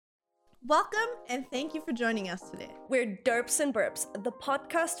Welcome and thank you for joining us today. We're Derps and Burps, the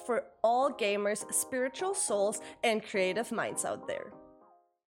podcast for all gamers, spiritual souls, and creative minds out there.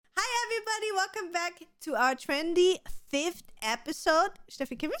 Hi everybody, welcome back to our trendy 5th episode.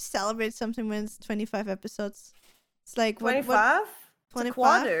 Steffi, can we celebrate something when it's 25 episodes? It's like 25? 25? It's a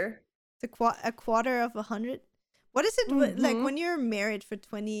quarter. It's a quarter of 100. What is it like when you're married for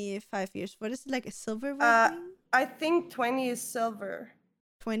 25 years? What is it, like a silver wedding? I think 20 is silver.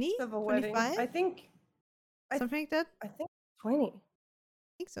 20? Silver 25? wedding. I think Something like that? I think 20.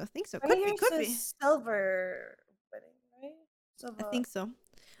 I think so. 20 Could be. Silver wedding, right? Silver. I think so.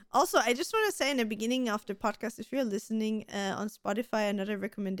 Also, I just want to say in the beginning of the podcast, if you're listening on Spotify, another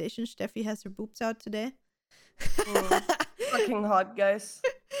recommendation, Steffi has her boobs out today. Fucking hot, guys.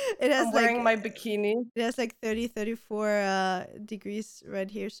 I'm wearing my bikini. It has like 34 degrees right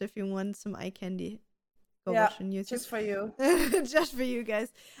here, so if you want some eye candy, go watch on YouTube. Just for you. Just for you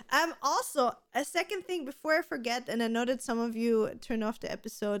guys. Also, a second thing before I forget, and I know that some of you turn off the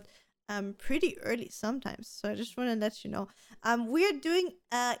episode pretty early sometimes, so I just want to let you know we're doing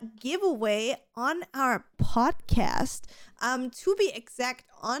a giveaway on our podcast, to be exact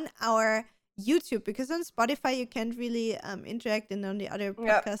on our YouTube, because on Spotify you can't really interact, and on the other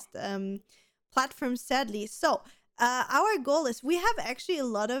podcast platforms, sadly. So our goal is, we have actually a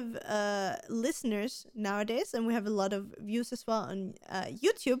lot of listeners nowadays, and we have a lot of views as well on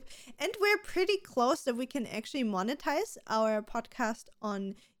YouTube, and we're pretty close that we can actually monetize our podcast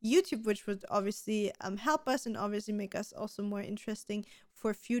on YouTube, which would obviously help us and obviously make us also more interesting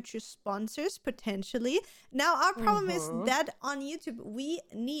for future sponsors potentially. Now our problem is that on YouTube we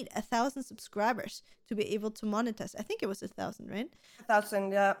need 1,000 subscribers to be able to monetize. I think it was 1,000, right?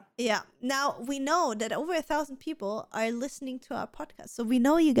 1,000, yeah. Now we know that over 1,000 people are listening to our podcast, so we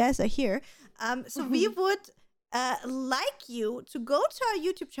know you guys are here. So we would like you to go to our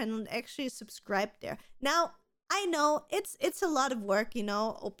YouTube channel and actually subscribe there. Now I know it's a lot of work,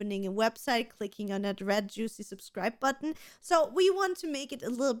 opening a website, clicking on that red juicy subscribe button. So we want to make it a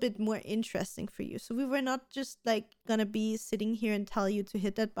little bit more interesting for you. So we were not just like gonna be sitting here and tell you to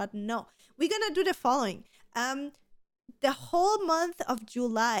hit that button. No, we're gonna do the following. The whole month of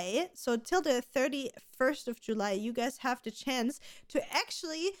July, so till the 31st of July, you guys have the chance to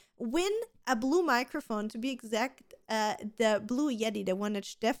actually win a blue microphone, to be exact, the Blue Yeti, the one that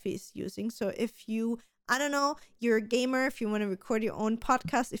Steffi is using. So if you, I don't know, you're a gamer, if you want to record your own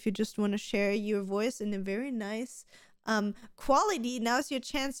podcast, if you just want to share your voice in a very nice quality, now's your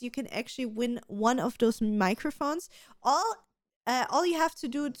chance. You can actually win one of those microphones. All you have to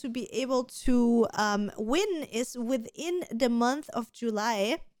do to be able to win is, within the month of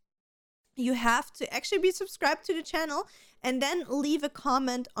July, you have to actually be subscribed to the channel and then leave a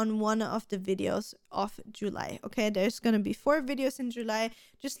comment on one of the videos of July. Okay, there's going to be 4 videos in July.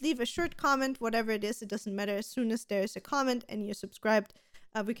 Just leave a short comment, whatever it is. It doesn't matter. As soon as there's a comment and you're subscribed,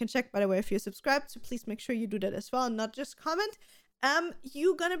 we can check, by the way, if you're subscribed. So please make sure you do that as well, not just comment.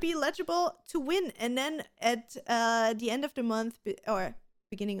 You're gonna be eligible to win, and then at the end of the month, or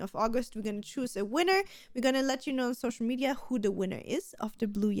beginning of August, we're gonna choose a winner. We're gonna let you know on social media who the winner is of the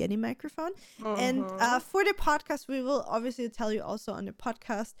Blue Yeti microphone. And for the podcast, we will obviously tell you also on the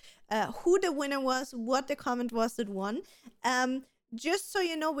podcast who the winner was, what the comment was that won. Just so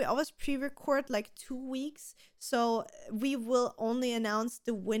you know, we always pre-record like 2 weeks, so we will only announce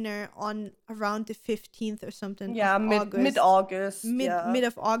the winner on around the 15th or something. Yeah, mid-August. Mid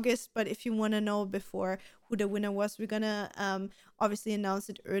of August. But if you want to know before who the winner was, we're gonna obviously announce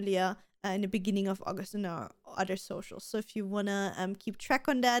it earlier in the beginning of August on our other socials. So if you wanna keep track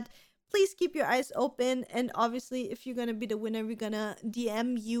on that, please keep your eyes open. And obviously, if you're gonna be the winner, we're gonna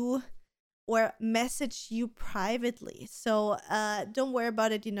DM you or message you privately. So don't worry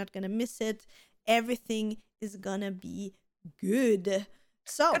about it. You're not gonna miss it. Everything is gonna be good.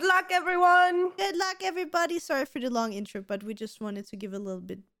 So good luck, everyone. Good luck, everybody. Sorry for the long intro, but we just wanted to give a little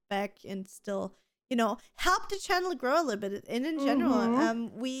bit back and still, help the channel grow a little bit. And in general,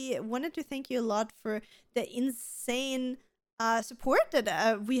 we wanted to thank you a lot for the insane support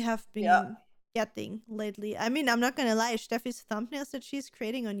that we have been getting lately. I mean, I'm not gonna lie, Steffi's thumbnails that she's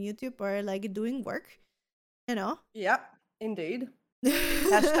creating on YouTube are like doing work, Yeah, indeed.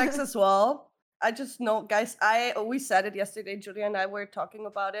 Hashtags as well. I just know, guys, we said it yesterday, Julia and I were talking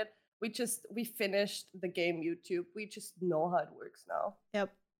about it. We finished the game YouTube. We just know how it works now. Yep.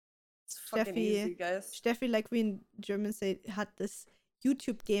 It's fucking easy, guys. Steffi, like we in German say, hat das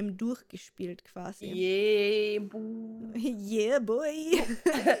YouTube-Game durchgespielt quasi. Yeah, boy. Yeah, boy.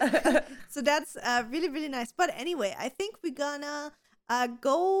 So that's really, really nice. But anyway, I think we're gonna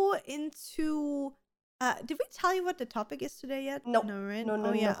go into Did we tell you what the topic is today yet? No, No, right? no, Oh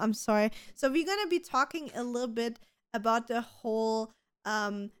no, yeah, no. I'm sorry. So we're gonna be talking a little bit about the whole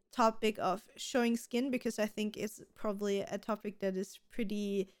topic of showing skin, because I think it's probably a topic that is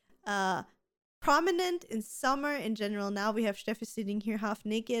pretty uh prominent in summer in general. Now we have Steffi sitting here half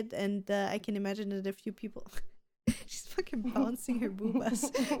naked, and I can imagine that a few people. She's fucking bouncing her boobas.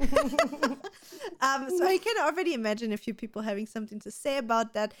 So I can already imagine a few people having something to say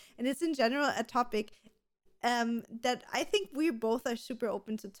about that, and it's in general a topic that I think we both are super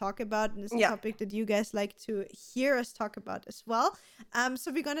open to talk about, and it's a Yeah. topic that you guys like to hear us talk about as well.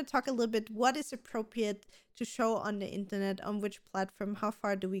 So we're gonna talk a little bit what is appropriate to show on the internet, on which platform, how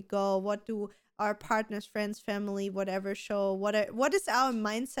far do we go, what do our partners, friends, family, whatever show, what is our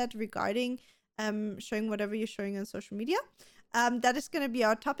mindset regarding showing whatever you're showing on social media. That is going to be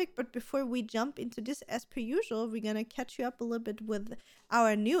our topic. But before we jump into this, as per usual, we're going to catch you up a little bit with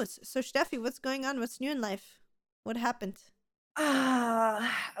our news. So, Steffi, what's going on? What's new in life? What happened?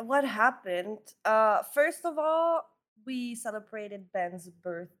 What happened? First of all, we celebrated Ben's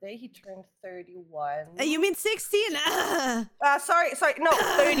birthday. He turned 31. You mean 16? Sorry. No,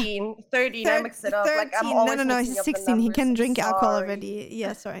 13. 13. I mixed it up. Like, I'm 13. always No. mixing He's up the 16. He numbers. can I'm drink alcohol sorry. already.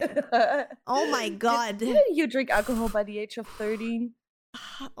 Yeah, sorry. Oh my God. Didn't you drink alcohol by the age of 13?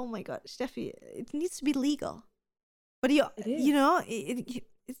 Oh my God, Steffi, it needs to be legal. But you It know,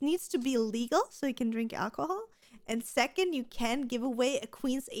 it needs to be legal so you can drink alcohol. And second, you can give away a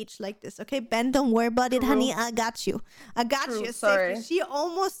queen's age like this. Okay, Ben, don't worry about it, honey. I got you. I got True, you. sorry. Safely. She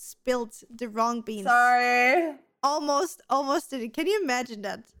almost spilled the wrong beans. Sorry. Almost did it. Can you imagine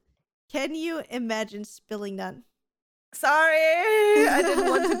that? Can you imagine spilling that? Sorry, I didn't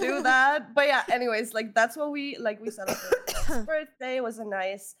want to do that. But yeah, anyways, like that's what we celebrated Ben's birthday. It was a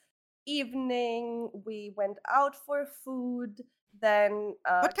nice evening. We went out for food. Then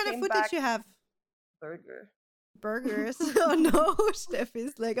What kind of came food back did you have? burger. Burgers. Oh no,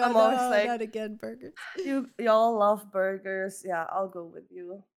 Steffi's like, oh I'm always no, like, not again, burgers. y'all love burgers. Yeah, I'll go with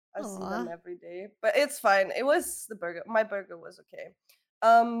you. I see them Aw. every day. But it's fine. It was the burger. My burger was okay.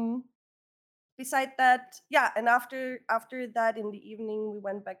 Um Beside that, yeah, and after that in the evening we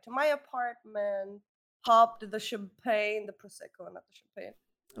went back to my apartment, popped the champagne, the prosecco, not the champagne.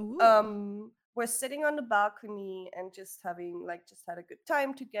 Ooh. We're sitting on the balcony and just just had a good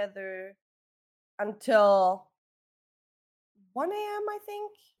time together until 1 a.m. I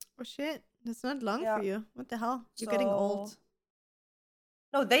think. Oh shit. That's not long for Yeah. you. What the hell? You're getting So old.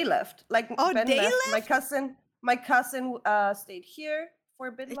 no, they left. Like Oh, Ben they left. left? My cousin stayed here for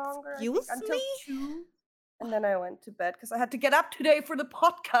a bit longer, I think, Excuse until me? 2. And then I went to bed because I had to get up today for the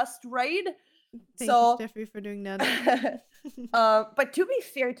podcast, right? Thank you, So Steffi, for doing that. but to be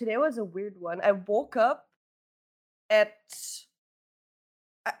fair, today was a weird one. I woke up at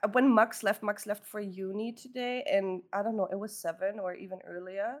when Max left for uni today, and I don't know, it was 7 or even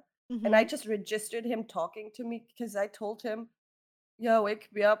earlier. And I Mm-hmm. just registered him talking to me because I told him, yeah, wake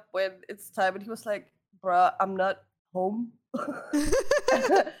me up when it's time. And he was like, bruh, I'm not home.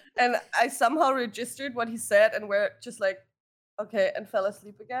 And I somehow registered what he said, and we're just like, okay, and fell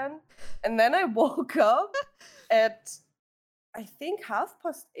asleep again. And then I woke up at I think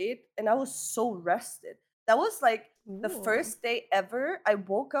 8:30, and I was so rested. That was like the Ooh. first day ever I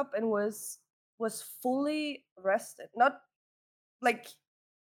woke up and was fully rested. Not like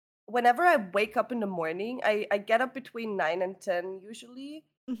whenever I wake up in the morning, I get up between 9 and 10 usually,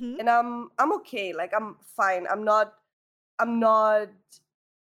 Mm-hmm. and I'm okay. Like I'm fine. I'm not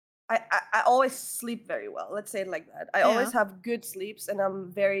I always sleep very well. Let's say it like that. I Yeah. always have good sleeps and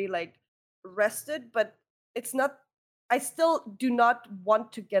I'm very like rested, but it's not I still do not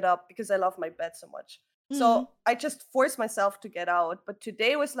want to get up because I love my bed so much. Mm. So I just force myself to get out. But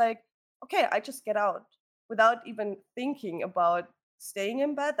today was like, okay, I just get out without even thinking about staying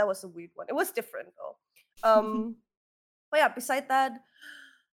in bed. That was a weird one. It was different though. But yeah, beside that,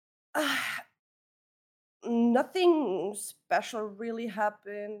 nothing special really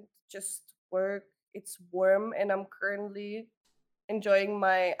happened. Just work. It's warm, and I'm currently enjoying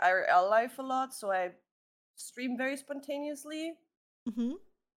my IRL life a lot. So I stream very spontaneously, Mm-hmm.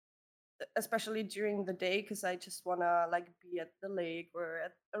 especially during the day, because I just wanna like be at the lake or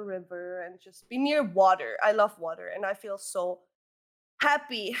at a river and just be near water. I love water, and I feel so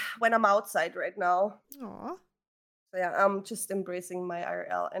happy when I'm outside right now. Aw. So yeah, I'm just embracing my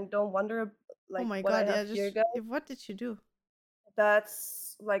IRL, and don't wonder Oh like my what I God. have Yeah. here, Just guys. what did she do?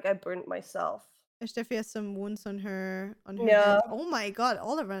 That's like I burned myself. Steffi has some wounds on her Yeah. hand. Oh my God.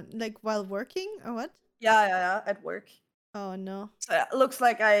 All around, like while working or what? Yeah, at work. Oh no. So yeah, looks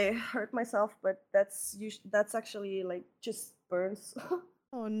like I hurt myself, but that's actually like just burns.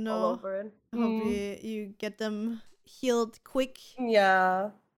 Oh all no. over it. I hope you get them healed quick.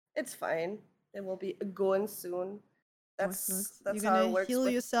 Yeah, it's fine. They will be going soon. Max, Max. You're That's how gonna it works heal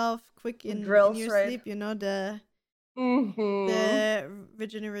with yourself quick in girls, your right? sleep, you know, the Mm-hmm.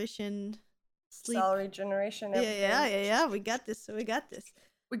 regeneration sleep. Cell regeneration, Yeah, yeah, everything. yeah, yeah. We got this. We got this.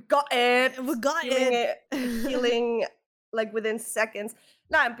 We got it. We got Healing it. it, healing like within seconds.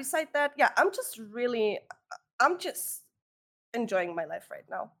 Now, and beside that, yeah, I'm just enjoying my life right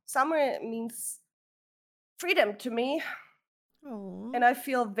now. Summer means freedom to me, and Oh. I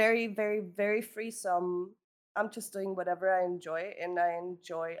feel very, very, very free. So I'm just doing whatever I enjoy, and I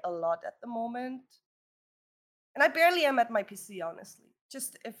enjoy a lot at the moment. And I barely am at my PC, honestly.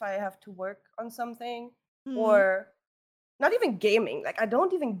 Just if I have to work on something Hmm. or not even gaming. Like I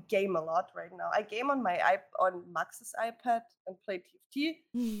don't even game a lot right now. I game on on Max's iPad and play TFT.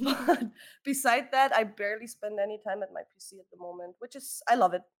 But beside that, I barely spend any time at my PC at the moment, which is I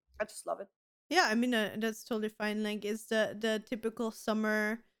love it. I just love it. Yeah, I mean that's totally fine. Like, it's the typical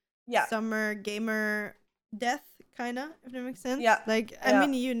Yeah. summer gamer death, kind of, if that makes sense. Yeah. Like, I Yeah.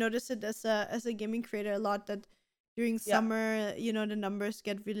 mean, you notice it as a gaming creator a lot that during Yeah. summer, the numbers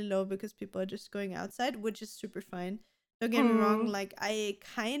get really low because people are just going outside, which is super fine. Don't get me wrong. Mm. Like, I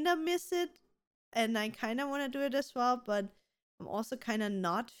kind of miss it, and I kind of want to do it as well, but I'm also kind of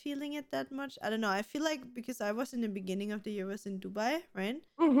not feeling it that much. I don't know. I feel like because I was in the beginning of the year was in Dubai, right?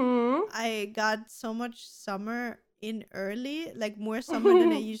 Mhm. I got so much summer in early, like more summer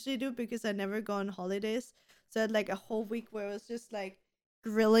than I usually do because I never go on holidays. So I had like a whole week where it was just like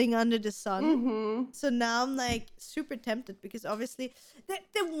grilling under the sun. Mhm. So now I'm like super tempted because obviously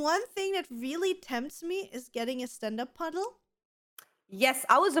the one thing that really tempts me is getting a stand-up paddle Yes,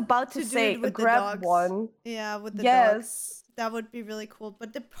 I was about to to do it say with the grab dogs. one. Yeah, with the dogs. Yes. That would be really cool.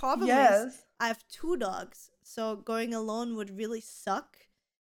 But the problem is Yes. I have two dogs, so going alone would really suck.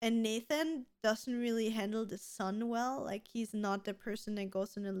 And Nathan doesn't really handle the sun well. Like, he's not the person that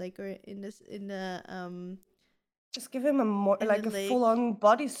goes in the lake or Just give him a more in the like a lake. full-on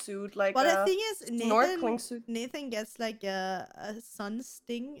bodysuit, like But the a thing is, snorkeling suit. Nathan gets like a sun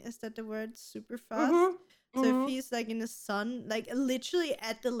sting. Is that the word? Super fast. Mhm. So if Mhm. he's like in the sun, like literally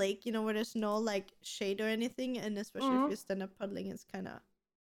at the lake, where there's no like shade or anything, and especially if Mhm. you stand up paddling, it's kind of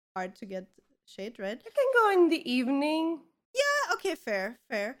hard to get shade, right? You can go in the evening. Yeah, okay, fair,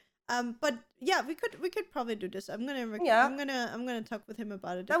 fair. But yeah, we could probably do this. Yeah, I'm gonna talk with him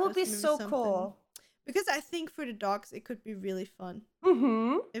about it that if would that's be maybe so something, cool. because I think for the dogs it could be really fun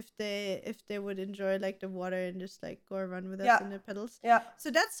Mhm. if they would enjoy like the water and just like go around with us Yeah. in the pedals. Yeah.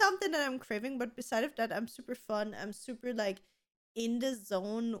 So that's something that I'm craving. But beside of that, I'm super fun. I'm super like in the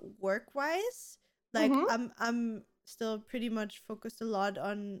zone work wise. Like, Mhm. I'm still pretty much focused a lot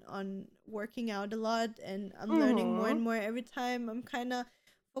on working out a lot, and I'm learning more and Mhm. more every time. I'm kind of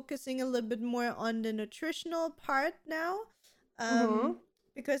focusing a little bit more on the nutritional part now. Um Mhm.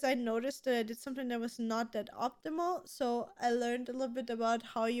 because I noticed that I did something that was not that optimal. So I learned a little bit about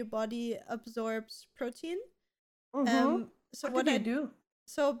how your body absorbs protein. Mhm. So What did you do?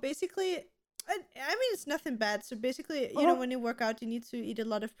 so basically, I mean, it's nothing bad. So basically, Uh-huh. when you work out, you need to eat a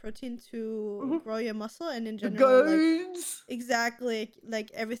lot of protein to Mhm. grow your muscle, and in The general, like, gains. exactly,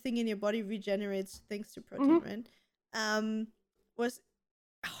 like everything in your body regenerates thanks to protein, Mhm. right? Um, was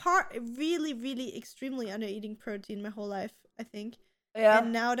hard, really, really extremely under eating protein my whole life, I think. Yeah.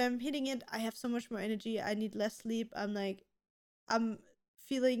 And now that I'm hitting it, I have so much more energy. I need less sleep. I'm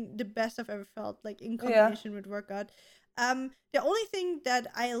feeling the best I've ever felt, like in Yeah. combination with workout. The only thing that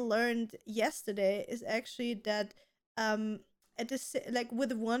I learned yesterday is actually that at this, like,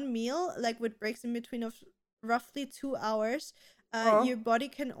 with one meal, like with breaks in between of roughly 2 hours, Uh. your body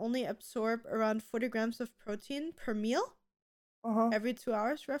can only absorb around 40 grams of protein per meal Uh-huh. every 2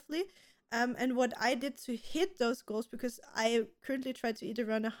 hours roughly. And what I did to hit those goals, because I currently try to eat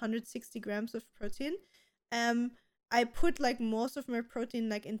around 160 grams of protein, um, I put like most of my protein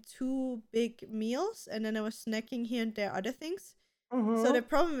like in two big meals, and then I was snacking here and there other things. So the Mhm.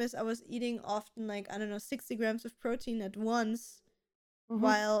 problem is I was eating often like, I don't know, 60 grams of protein at once, Mhm.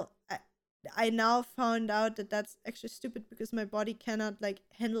 while I now found out that that's actually stupid because my body cannot like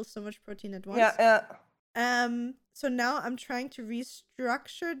handle so much protein at Yeah. once. Yeah. So now I'm trying to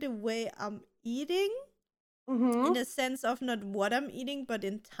restructure the way I'm eating, in Mhm. a sense of not what I'm eating, but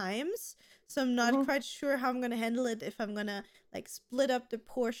in times. So I'm not Mhm. quite sure how I'm gonna handle it, if I'm gonna like split up the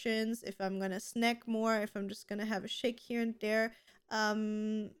portions, if I'm gonna snack more, if I'm just gonna have a shake here and there,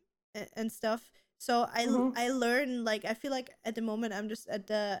 and stuff. So Mhm. I learn, like, I feel like at the moment I'm just at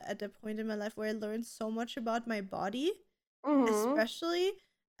the point in my life where I learn so much about my body, Mhm. especially.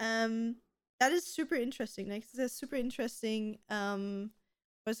 um that is super interesting. Like, it's a super interesting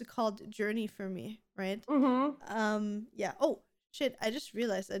what's it called, journey for me, right? Mm-hmm. Yeah. Oh shit! I just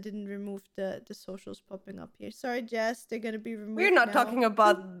realized I didn't remove the socials popping up here. Sorry, Jess. They're gonna be We're removed not now. talking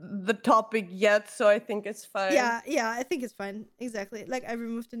about the topic yet, so I think it's fine. Yeah, I think it's fine. Exactly. Like I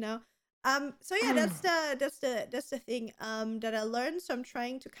removed it now. So yeah, that's the thing that I learned. So I'm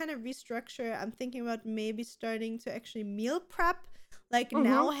trying to kind of restructure. I'm thinking about maybe starting to actually meal prep. Like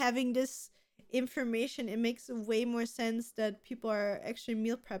now Mm-hmm. having this information, it makes way more sense that people are actually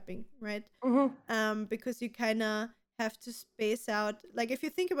meal prepping, right? Mm-hmm. Because you kind of have to space out. Like if you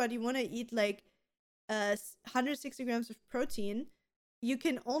think about it, you want to eat like 160 grams of protein, you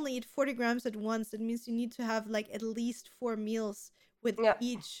can only eat 40 grams at once. That means you need to have like at least 4 meals with Yeah.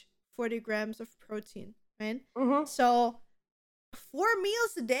 each 40 grams of protein, right? Mm-hmm. So 4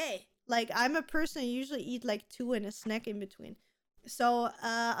 meals a day. Like I'm a person, I usually eat like two and a snack in between. So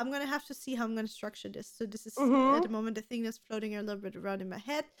I'm gonna have to see how I'm gonna structure this. So this is at Mm-hmm. the moment the thing that's floating a little bit around in my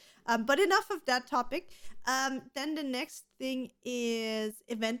head. But enough of that topic. Then the next thing is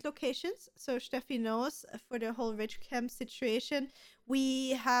event locations. So Steffi knows for the whole rich camp situation, we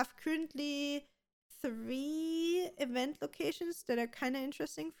have currently 3 event locations that are kind of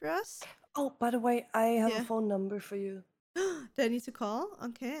interesting for us. Oh, by the way, I have a Yeah. phone number for you Do I need to call?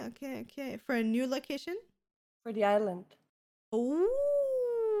 Okay. For a new location? for the island.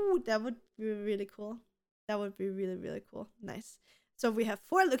 Oh, that would be really cool. That would be really, really cool. Nice. So we have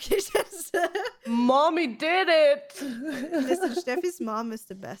 4 locations. Mommy did it. Listen, Steffi's mom is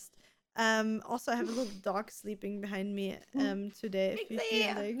the best. Also I have a little dog sleeping behind me today. If you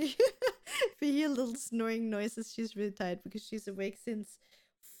hear like if you hear little snoring noises, she's really tired because she's awake since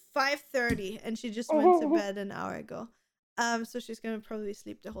 5:30 and she just went to bed an hour ago. So she's gonna probably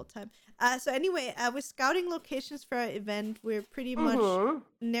sleep the whole time. So anyway, we're scouting locations for our event. We're pretty much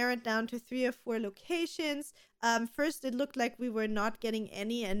narrowed down to 3 or 4 locations. First it looked like we were not getting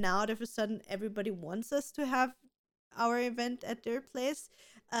any, and now all of a sudden everybody wants us to have our event at their place.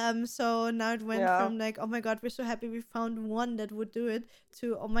 So now it went Yeah. from like, oh my god, we're so happy we found one that would do it,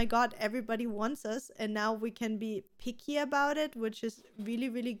 to oh my god, everybody wants us, and now we can be picky about it, which is really,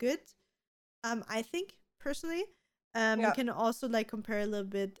 really good. I think personally. We Yeah. can also like compare a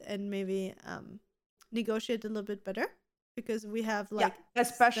little bit and maybe negotiate a little bit better because we have Yeah. like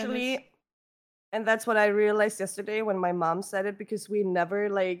standards. Especially, and that's what I realized yesterday when my mom said it, because we never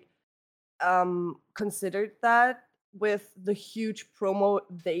like considered that with the huge promo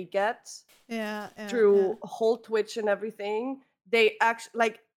they get Yeah. through whole Twitch and everything. They actually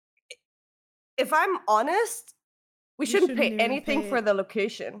like, if I'm honest, we shouldn't pay even anything pay. for the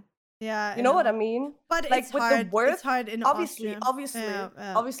location. Yeah, You know what I mean? But Like it's with hard. the worth, It's hard in obviously, Austria.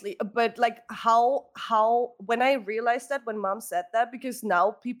 obviously, but like how when I realized that when mom said that, because now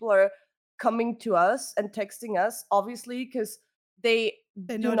people are coming to us and texting us, obviously, because they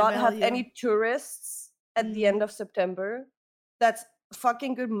They know do the not have value. any tourists at the end of September. That's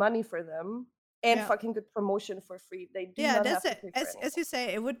fucking good money for them and Yeah. fucking good promotion for free. They do Yeah, not that's have to it. pay for anything. As you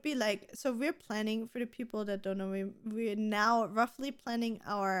say, it would be like, so we're planning, for the people that don't know, we're now roughly planning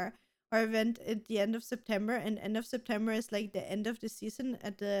our event at the end of September, and end of September is like the end of the season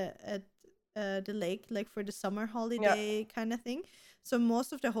at the lake, like for the summer holiday kind of thing. So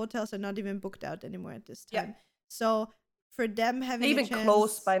most of the hotels are not even booked out anymore at this time. Yeah. So for them having They even a chance,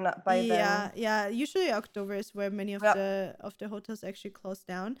 close by then. Yeah. Usually October is where many of the hotels actually close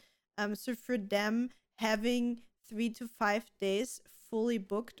down. So for them having 3 to 5 days fully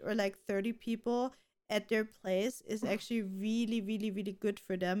booked, or like 30 people at their place, is actually really, really, really good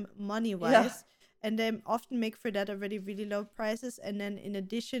for them money wise. Yeah. And they often make for that already really low prices. And then in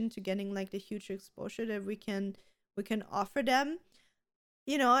addition to getting like the huge exposure that we can offer them,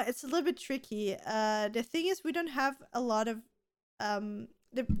 it's a little bit tricky. The thing is, we don't have a lot of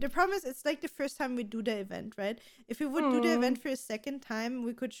the problem is, it's like the first time we do the event, right? If we would do the event for a second time,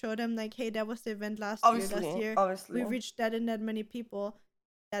 we could show them like, hey, that was the event last year. Obviously. We reached that and that many people.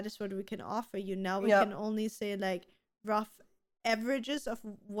 That is what we can offer you. Now we can only say like rough averages of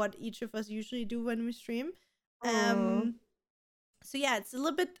what each of us usually do when we stream. So yeah, it's a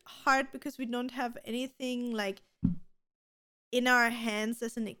little bit hard because we don't have anything like in our hands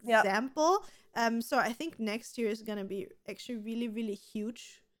as an example. So I think next year is gonna be actually really, really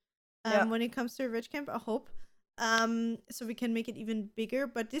huge when it comes to Rich Camp, I hope. So we can make it even bigger.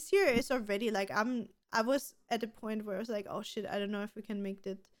 But this year is already like, I was at a point where I was like, oh shit, I don't know if we can make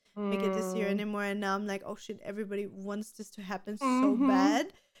it this year anymore. And now I'm like, oh shit, everybody wants this to happen so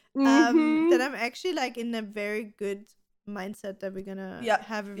bad. That I'm actually like in a very good mindset that we're gonna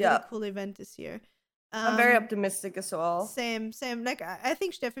have a really cool event this year. I'm very optimistic as well. Same. Like I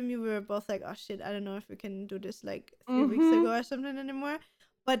think Steph and me, we were both like, oh shit, I don't know if we can do this like 3 weeks ago or something anymore.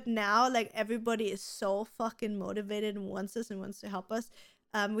 But now, like, everybody is so fucking motivated and wants us and wants to help us.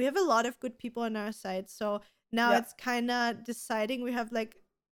 We have a lot of good people on our side. So now Yeah. it's kind of deciding. We have like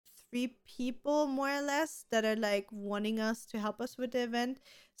three people more or less that are like wanting us to help us with the event.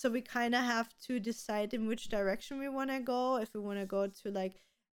 So we kind of have to decide in which direction we want to go. If we want to go to like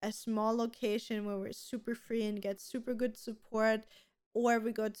a small location where we're super free and get super good support, or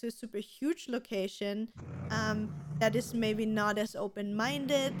we go to a super huge location that is maybe not as open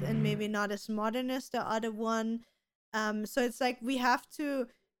minded and maybe not as modern as the other one. So it's like we have to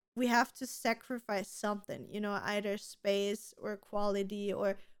sacrifice something, either space or quality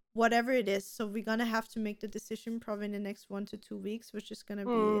or whatever it is. So we're gonna have to make the decision probably in the next 1 to 2 weeks, which is gonna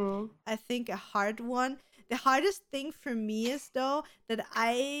be, Mm. I think, a hard one. The hardest thing for me is though that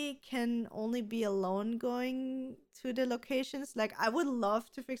I can only be alone going to the locations. Like I would love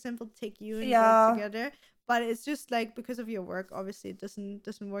to, for example, take you and go Yeah. together, but it's just like because of your work, obviously it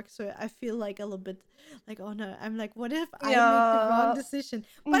doesn't work. So I feel like a little bit like, oh no, I'm like, what if I make the wrong Yeah. decision?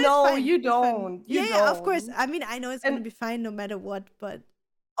 But it's No, fine. you It's fine. don't. You Yeah, yeah, of course. don't. I mean, I know it's gonna And be fine no matter what, but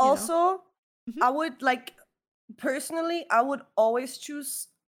you know. also, Hmm. I would like personally, I would always choose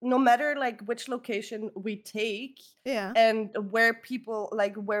no matter like which location we take Yeah. and where people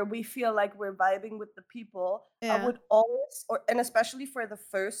like where we feel like we're vibing with the people. I Yeah. would always or and especially for the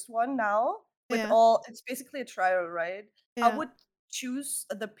first one now with Yeah. all it's basically a trial, right? I Yeah. would choose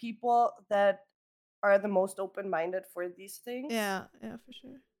the people that are the most open-minded for these things. Yeah. Yeah, for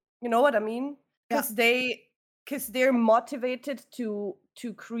sure. You know what I mean? Yeah. Because they're motivated to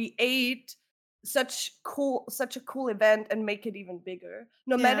create such a cool event and make it even bigger.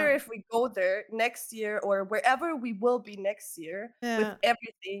 No Yeah. matter if we go there next year or wherever we will be next year with Yeah.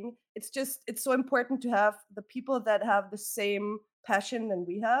 everything, it's so important to have the people that have the same passion than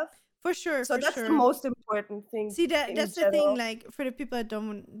we have. For sure, So for that's the sure. most important thing See, that's in the thing, general. like for the people that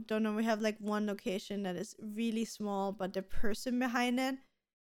don't know, we have like one location that is really small, but the person behind it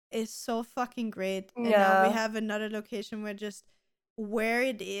is so fucking great. And now we Yeah. have another location where just where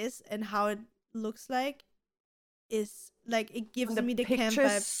it is and how it looks like is like it And gives the me the camp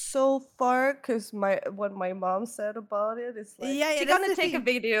pictures vibes. so far, cause my what my mom said about it is like Yeah, yeah, she that's gonna the take a thing.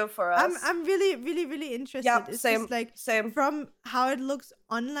 video for I'm us. I'm really really really interested. Yep, It's just same, like same. from how it looks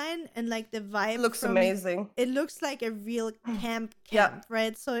online and like the It vibe looks from amazing. it looks like a real Yeah, camp,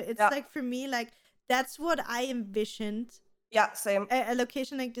 right? So it's yeah, like for me like that's what I envisioned. yeah, same. A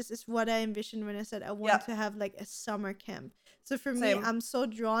location like this is what I envisioned when I said I Yeah, want to have like a summer camp. So for me, same. I'm so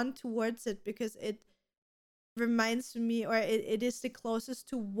drawn towards it because it reminds me, or it is the closest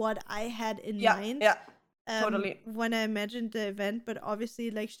to what I had in Yeah, mind yeah, totally. when I imagined the event. But obviously,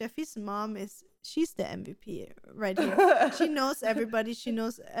 like Steffi's mom she's the MVP right here. She knows everybody. She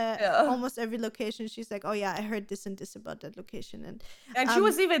knows Yeah. almost every location. She's like, oh yeah, I heard this and this about that location, and And she um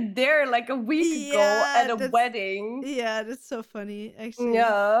was even there like a week ago yeah, at a wedding. that's so funny actually.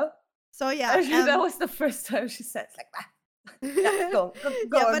 Yeah. So yeah, Actually, that was the first time she said like that. Yeah, go, go, yeah,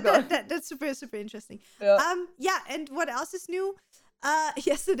 go on, but go on. that's super super interesting. Yeah. Yeah, and what else is new?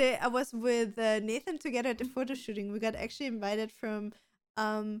 Yesterday I was with Nathan together at the photo shooting. We got actually invited from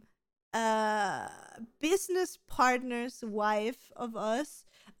um business partner's wife of us.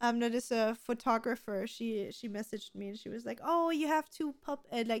 That is a photographer. She messaged me and she was like, "Oh, you have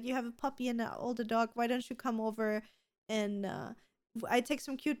like you have a puppy and an older dog. Why don't you come over and I take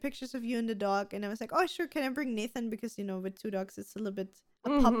some cute pictures of you and the dog." And I was like, "Oh, sure. Can I bring Nathan? Because with two dogs, it's a little bit a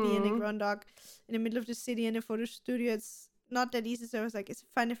puppy and a Mm-hmm. grown dog in the middle of the city in a photo studio. It's not that easy." So I was like, "Is it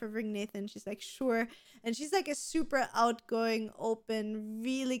fine if I bring Nathan?" She's like, "Sure." And she's like a super outgoing, open,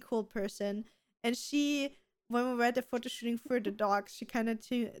 really cool person. And when we were at the photo shooting for the dogs, she kind of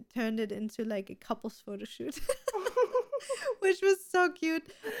turned it into like a couples photo shoot, which was so cute.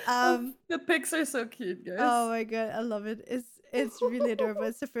 The pics are so cute, Oh guys. my god, I love it. It's really adorable.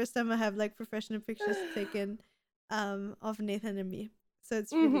 It's the first time I have like professional pictures taken of Nathan and me. So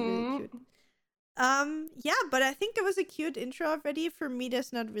it's really, really Mm-hmm. cute. Yeah, but I think that was a cute intro already. For me,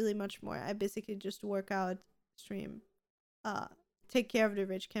 there's not really much more. I basically just work out, stream, uh, take care of the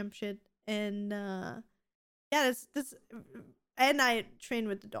rich camp shit, and yeah, that's and I train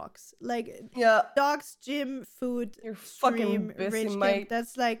with the dogs. Like Yeah, dogs, gym, food, you're stream, fucking busy, rage camp. mate.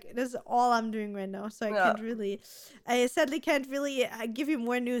 That's all I'm doing right now. So Yeah. I sadly can't really give you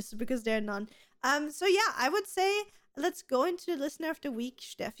more news because there are none. So yeah, I would say let's go into listener of the week,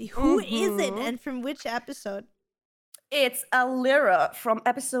 Steffi. Who is it Mm-hmm. and from which episode? It's Alira from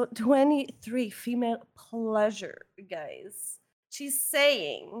episode 23, Female Pleasure, guys. She's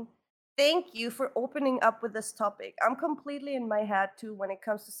saying, "Thank you for opening up with this topic. I'm completely in my head too when it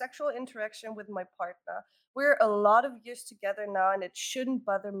comes to sexual interaction with my partner. we're a lot of years together now, and it shouldn't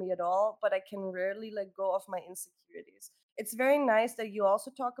bother me at all, but I can rarely let go of my insecurities. It's very nice that you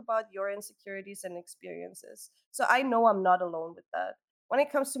also talk about your insecurities and experiences. So I know I'm not alone with that. When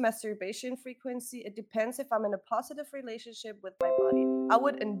it comes to masturbation frequency, it depends if I'm in a positive relationship with my body. I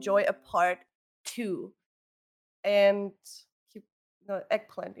would enjoy a part two. And keep no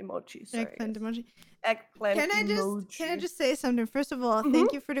eggplant emoji, sorry Eggplant guys. emoji. Eggplant Can I emoji. just say something? First of all, Mm-hmm.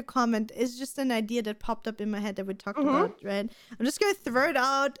 thank you for the comment. It's just an idea that popped up in my head that we talked Mm-hmm. about, right? I'm just gonna throw it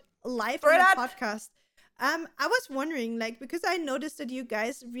out live For on the that. podcast. I was wondering, like, because I noticed that you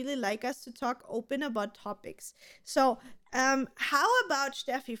guys really like us to talk open about topics. So, how about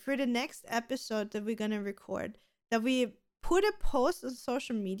Steffi for the next episode that we're gonna record, that we put a post on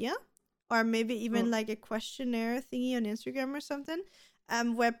social media, or maybe Mm. even like a questionnaire thingy on Instagram or something,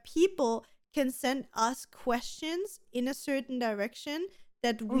 where people can send us questions in a certain direction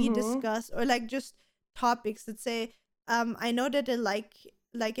that we Mm-hmm. discuss, or like just topics that say, I know that they like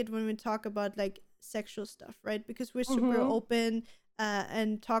it when we talk about like sexual stuff, right? Because we're super Mm-hmm. open,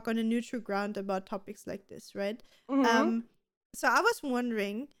 and talk on a neutral ground about topics like this, right? Mm-hmm. um so I was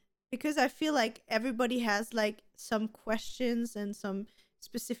wondering, because I feel like everybody has like some questions and some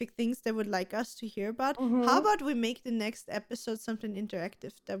specific things they would like us to hear about. How Mm-hmm. about we make the next episode something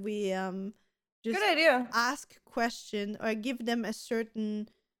interactive, that we Good just idea. ask question or give them a certain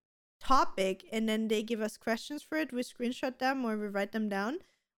topic, and then they give us questions for it. We screenshot them or we write them down,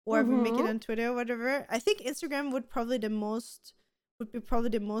 or we make it Mm-hmm. on Twitter or whatever. I think Instagram would be probably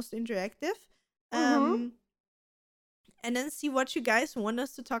the most interactive. Mm-hmm. Um and then see what you guys want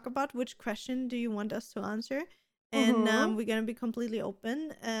us to talk about. Which question do you want us to answer? And Mm-hmm. we're gonna be completely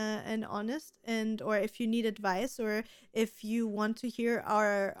open, and honest. And or if you need advice, or if you want to hear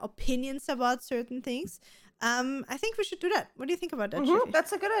our opinions about certain things, I think we should do that. What do you think about that, Mm-hmm. Shiffy?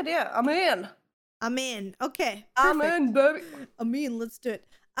 That's a good idea. I'm in. I'm in. Okay, I'm in, perfect. baby. I'm in. Let's do it.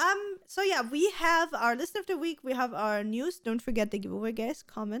 So yeah, we have our list of the week. We have our news. Don't forget the giveaway, guys.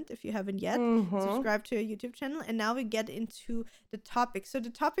 Comment if you haven't yet. Mm-hmm. Subscribe to our YouTube channel. And now we get into the topic. So the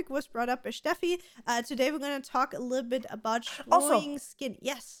topic was brought up by Steffi. Today we're gonna talk a little bit about Also, showing skin.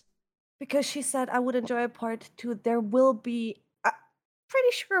 Yes, because she said I would enjoy a part two, there will be,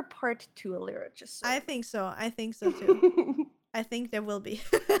 pretty sure, a part two, Alira, just I saying. think so. I think so too. I think there will be.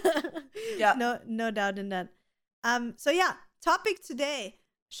 Yeah. No doubt in that. So yeah, topic today: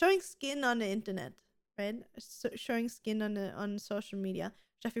 showing skin on the internet, right? Showing skin on social media.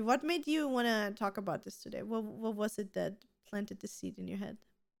 Jeffy, what made you want to talk about this today? What was it that planted the seed in your head?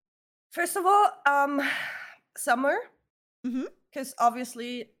 First of all, summer, Mm-hmm. because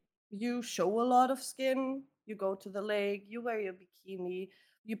obviously you show a lot of skin. You go to the lake, you wear your bikini,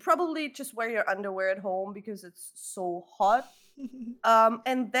 you probably just wear your underwear at home because it's so hot.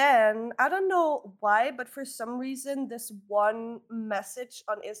 And then I don't know why, but for some reason, this one message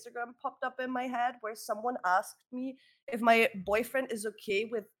on Instagram popped up in my head where someone asked me if my boyfriend is okay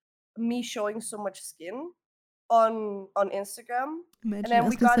with me showing so much skin on Instagram. And Imagine then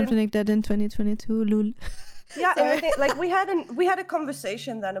we asking got in. something like that in 2022, lul. Yeah, and I Sorry. think like we had a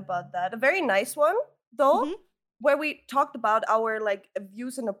conversation then about that. A very nice one though, Mm-hmm. where we talked about our like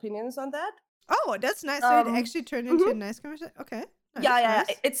views and opinions on that. Oh, that's nice. So it Um actually turned into mhm. a nice conversation. Okay, Yeah, nice, yeah, yeah.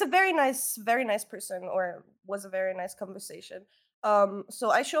 nice. It's a very nice person, or was a very nice conversation. So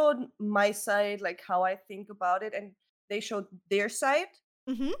I showed my side, like how I think about it, and they showed their side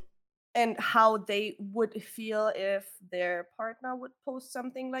Mm-hmm. and how they would feel if their partner would post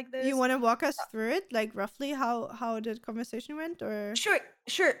something like You this. want to walk us through it, like roughly how the conversation went, or? Sure,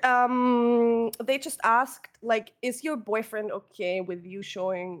 sure. They just asked, like, is your boyfriend okay with you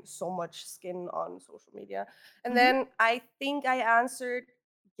showing so much skin on social media? And Mm-hmm. then I think I answered,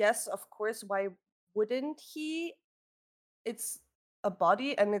 yes, of course. Why wouldn't he? It's a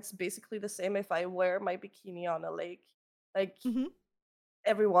body, and it's basically the same if I wear my bikini on a lake. Like, Mm-hmm.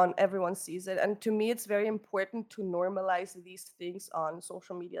 everyone sees it, and to me it's very important to normalize these things on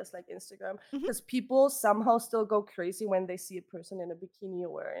social medias like Instagram, Mm-hmm. because people somehow still go crazy when they see a person in a bikini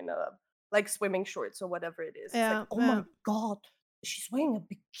or in a like swimming shorts or whatever it is. It's like, Yeah, oh yeah. my god, she's wearing a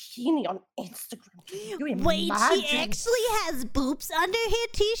bikini on Instagram, can you Wait, she imagine? actually has boobs under her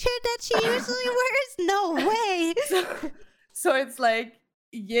t-shirt that she usually wears? No way. so, so it's like,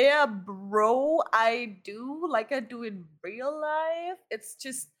 yeah, bro, I do, like I do in real life. It's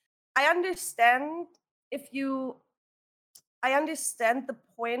just, I understand if you I understand the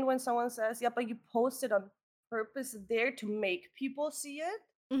point when someone says, yeah, but you post it on purpose there to make people see it.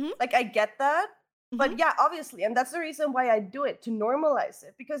 Mm-hmm. Like, I get that. Mm-hmm. But yeah, obviously. And that's the reason why I do it, to normalize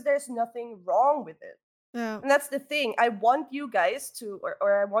it, because there's nothing wrong with it. Yeah. And that's the thing. I want you guys to,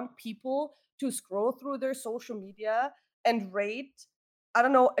 or I want people to scroll through their social media and rate, I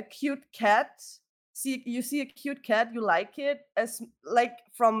don't know, a cute cat. You see a cute cat, you like it, as like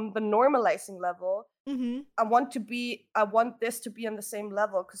from the normalizing level. Mm-hmm. I want this to be on the same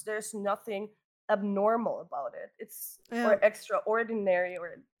level, because there's nothing abnormal about it. It's Yeah. or extraordinary or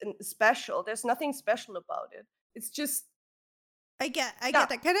special. There's nothing special about it. It's just I get yeah.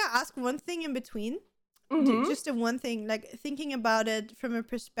 that. Can I ask one thing in between? Mm-hmm. Just a one thing, like thinking about it from a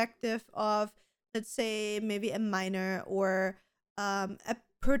perspective of, let's say, maybe a minor or a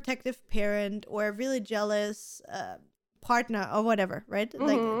protective parent or a really jealous partner or whatever, right?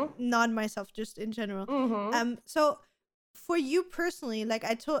 Like, Mm-hmm. not myself, just in general. Mm-hmm. So for you personally, like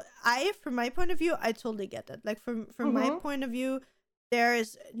from my point of view, I totally get that. Like from my Mm-hmm. point of view, there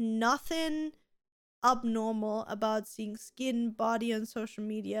is nothing abnormal about seeing skin, body on social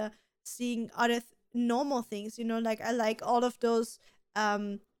media, seeing other normal things, like I like all of those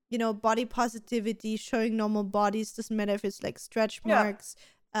body positivity, showing normal bodies, doesn't matter if it's like stretch Yeah. marks,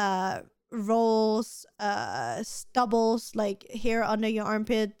 rolls, stubbles, like hair under your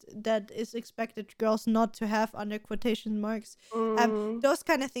armpit that is expected girls not to have under quotation marks, Mm. those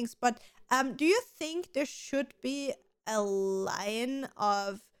kind of things. But do you think there should be a line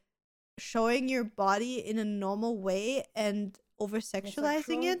of showing your body in a normal way and over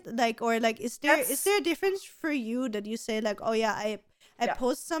sexualizing Homosexual. it, like, or like, is That's there a difference for you that you say like, oh yeah, I yeah.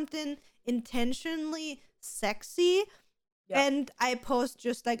 post something intentionally sexy, Yeah. and I post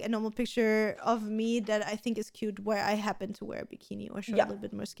just like a normal picture of me that I think is cute where I happen to wear a bikini or show a Yeah. little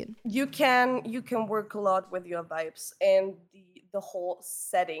bit more skin. You can work a lot with your vibes and the whole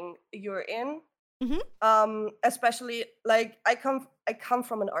setting you're in. Mm-hmm. Especially like I come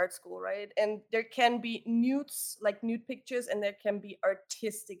from an art school, right? And there can be nudes, like nude pictures, and there can be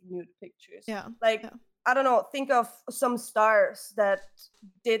artistic nude pictures. Yeah. Like, Yeah. I don't know, think of some stars that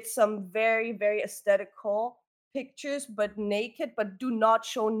did some very, very aesthetical pictures, but naked, but do not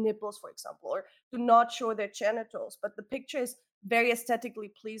show nipples, for example, or do not show their genitals, but the picture is very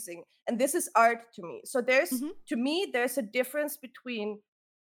aesthetically pleasing. And this is art to me. So Mm-hmm. to me, there's a difference between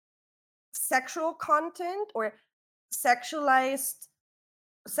sexual content or sexualized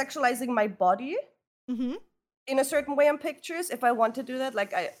sexualizing my body Mm-hmm. in a certain way on pictures. If I want to do that,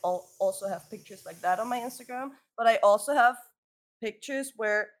 like I also have pictures like that on my Instagram, but I also have pictures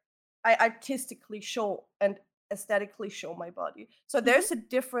where I artistically show and aesthetically show my body. So Mm-hmm. there's a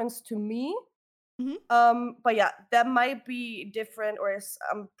difference to me. Mm-hmm. But yeah, that might be different, or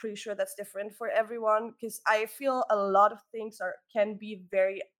I'm pretty sure that's different for everyone, because I feel a lot of things can be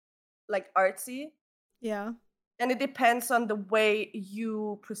very like artsy, Yeah. and it depends on the way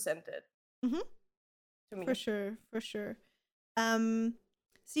you present it Mm-hmm. to For me. sure. For sure. um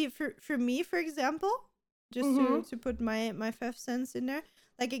See, for me, for example, just to Mhm. put my 5 cents in there,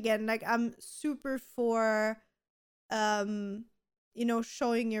 like, again, like, I'm super for um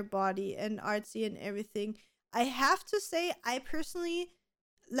showing your body and artsy and everything. I have to say, I personally,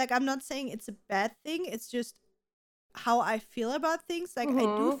 like, I'm not saying it's a bad thing, it's just how I feel about things. Like, I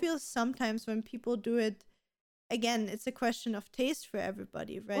do Mhm. feel sometimes when people do it, again, it's a question of taste for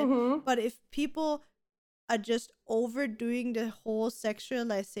everybody, right? Mhm. But if people are just overdoing the whole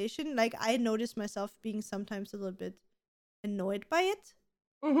sexualization, like, I notice myself being sometimes a little bit annoyed by it.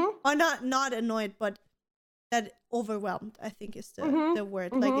 Mhm. Or not annoyed, but that overwhelmed, I think, is Mhm. the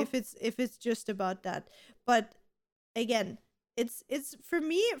word. Like, Mhm. if it's just about that. But again, it's for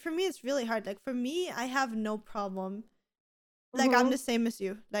me it's really hard. Like, for me, I have no problem. Like, I'm the Mhm. same as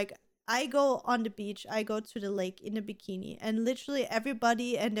you. Like, I go on the beach, I go to the lake in a bikini, and literally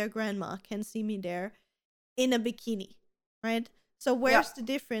everybody and their grandma can see me there in a bikini, right? So Yeah. where's the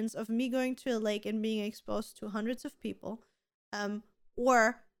difference of me going to a lake and being exposed to hundreds of people,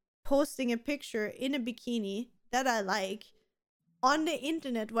 or posting a picture in a bikini that I like on the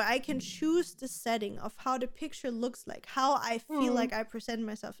internet, where I can choose the setting of how the picture looks like, how I feel Mhm. like I present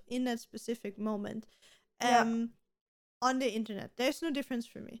myself in that specific moment, Yeah. um, on the internet. There's no difference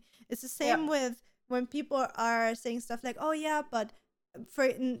for me. It's the Yeah. same with when people are saying stuff like, "Oh yeah, but for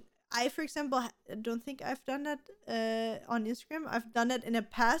I, for example, don't think I've done that on Instagram. I've done it in the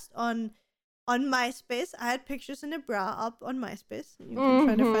past on MySpace. I had pictures in a bra up on MySpace. You can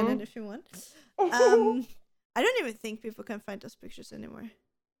try to find it Mhm. if you want. Um, I don't even think people can find those pictures anymore.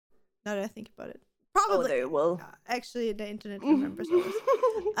 Now that I think about it, Oh, probably. they will. Actually, the internet remembers always.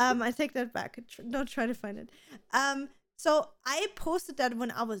 I take that back. Don't try to find it. So I posted that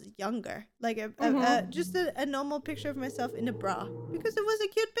when I was younger, like Mhm. just a normal picture of myself in a bra, because it was a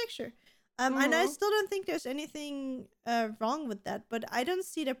cute picture. And I Mhm. still don't think there's anything wrong with that, but I don't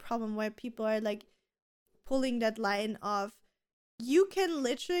see the problem why people are like pulling that line of, you can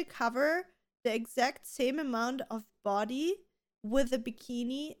literally cover the exact same amount of body with a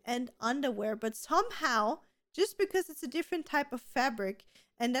bikini and underwear, but somehow, just because it's a different type of fabric,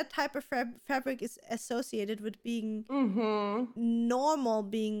 and that type of fabric is associated with being normal,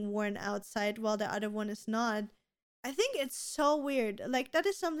 being worn outside, while the other one is not. I think it's so weird. Like, that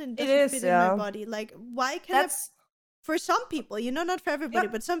is something that It doesn't is, fit in my yeah. body. Like, why can That's for some people, not for everybody,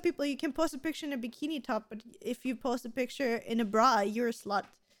 Yep. but some people, you can post a picture in a bikini top, but if you post a picture in a bra, you're a slut.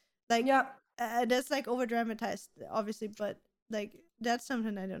 Like, yeah. that's like over dramatized, obviously, but like, that's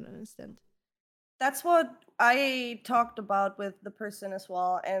something I don't understand. That's what I talked about with the person as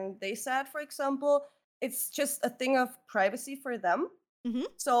well. And they said, for example, it's just a thing of privacy for them. Mm-hmm.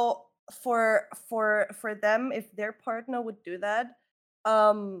 So for them, if their partner would do that,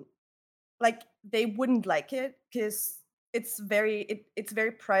 um, like they wouldn't like it because it's very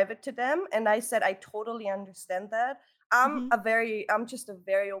private to them. And I said I totally understand that. Mm-hmm. I'm just a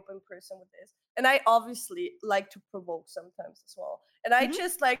very open person with this, and I obviously like to provoke sometimes as well, and I Mm-hmm.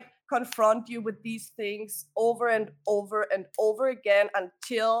 just like confront you with these things over and over and over again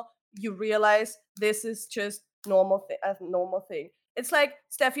until you realize this is just a normal thing. It's like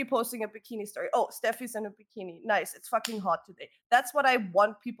Steffi posting a bikini story. Oh, Steffi's in a bikini. Nice. It's fucking hot today. That's what I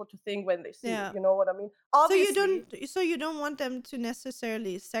want people to think when they see it. Yeah. You know what I mean? So you Obviously. don't want them to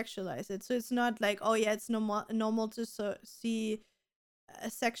necessarily sexualize it. So it's not like, oh yeah, it's normal to see a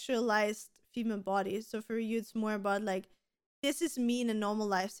sexualized female body. So for you, it's more about like, this is me in a normal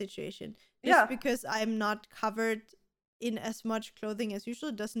life situation. Just Yeah. because I'm not covered in as much clothing as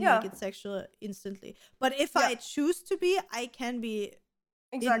usual doesn't make Yeah. it sexual instantly. But if Yeah. I choose to be, I can be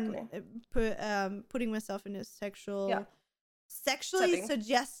Exactly. putting myself in a Yeah. sexually Setting.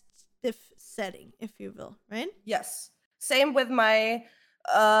 suggestive setting, if you will, right? Yes. Same with my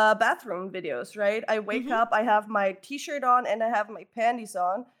bathroom videos, right? I wake Mm-hmm. up, I have my t-shirt on and I have my panties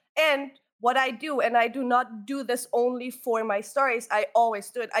on. And what I do, and I do not do this only for my stories, I always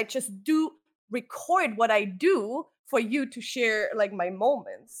do it. I just do record what I do for you to share like my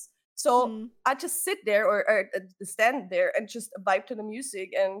moments. So Mm. I just sit there or stand there and just vibe to the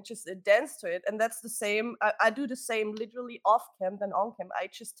music and just dance to it. And that's the same. I do the same literally off cam than on cam. I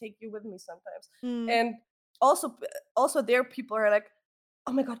just take you with me sometimes. Mm. And also also there people are like,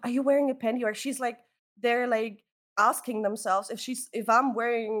 oh my god, are you wearing a panty? Or she's like, they're like asking themselves if I'm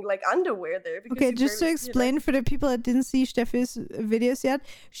wearing like underwear there because Okay, you just to barely see it. Like, explain for the people that didn't see Steffi's videos yet,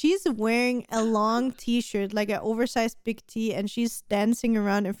 she's wearing a long t-shirt, like an oversized big T, and she's dancing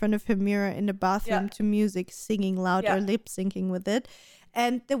around in front of her mirror in the bathroom yeah, to music, singing loud yeah, or lip syncing with it.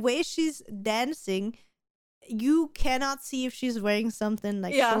 And the way she's dancing, you cannot see if she's wearing something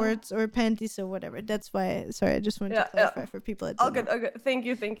like yeah, shorts or panties or whatever. That's why, sorry, I just wanted to yeah. clarify for people that All don't good, know. all good. Thank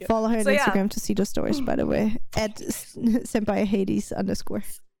you, thank you. Follow her on So yeah, Instagram to see those stories, by the way, at senpai Hades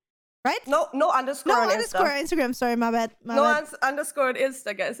 _ right? no underscore No on underscore Insta. Instagram. Sorry, my bad. My No bad. underscore on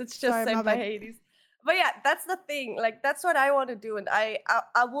Insta, guys. It's just Sorry, my sent by bad. Hades. But yeah, that's the thing. Like that's what I want to do, and I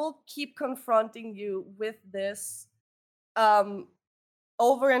will keep confronting you with this um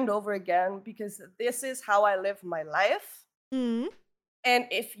over and over again because this is how I live my life. Mm. And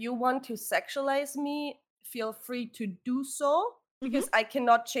if you want to sexualize me, feel free to do so Mm-hmm. because I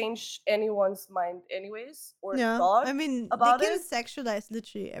cannot change anyone's mind anyways or Yeah, I thought mean, they about can it. sexualize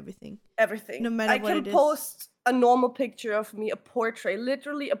literally everything, no Everything. matter I what can it is. post a normal picture of me, a portrait,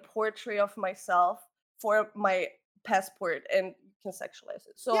 literally a portrait of myself for my passport, and you can sexualize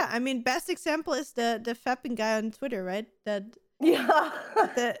it. Yeah, So I mean, best example is the fapping guy on Twitter, right? yeah,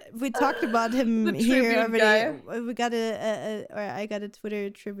 That we talked about him the here tribute already. guy, We got or I got a Twitter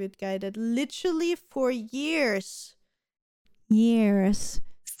tribute guy that literally for years,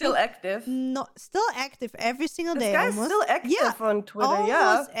 still active. still active every single This day, guy's almost. still Yeah, active on Twitter. Yeah,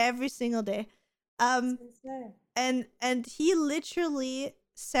 almost every single day. it's Um, insane. and he literally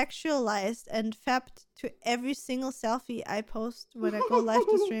sexualized and fapped to every single selfie I post when I go live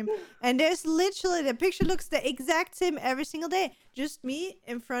to stream. And there's literally, the picture looks the exact same every single day. Just me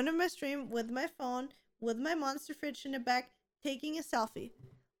in front of my stream with my phone, with my monster fridge in the back, taking a selfie.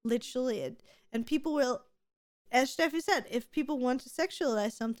 Literally it. And people will, as Steffi said, if people want to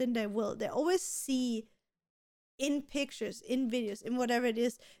sexualize something, they will. They always see in pictures, in videos, in whatever it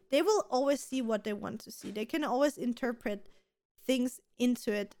is, they will always see what they want to see. They can always interpret things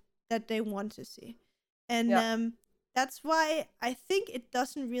into it that they want to see. And Yeah, that's why I think it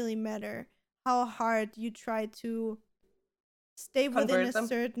doesn't really matter how hard you try to stay within a convert them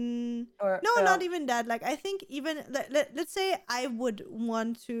certain, or no, yeah, not even that. Like, I think even let's say I would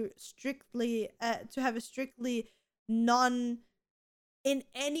want to strictly to have a strictly non in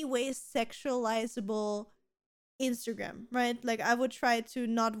any way sexualizable Instagram, right? Like I would try to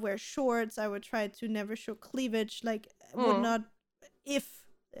not wear shorts. I would try to never show cleavage. Like would Mm. not, if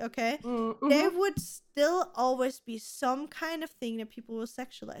okay, there Mm-hmm. would still always be some kind of thing that people will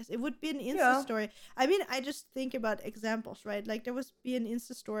sexualize. It would be an Insta Yeah. story. I mean, I just think about examples, right? Like there was be an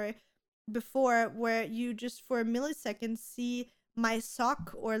Insta story before where you just for a millisecond see my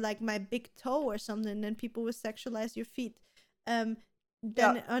sock or like my big toe or something, and then people will sexualize your feet. Um,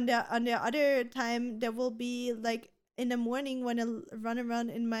 Yeah. then on the other time there will be like in the morning when I run around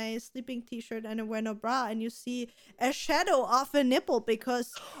in my sleeping t-shirt and I wear no bra and you see a shadow of a nipple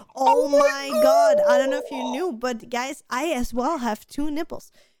because oh Oh my god, I don't know if you my knew, god! but guys, I as well have two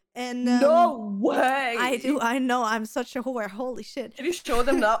nipples. And No I do, way! I know, I'm such a whore, holy shit. Can you show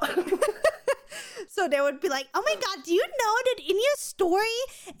them now? So they would be like, "Oh my god, do you know that in your story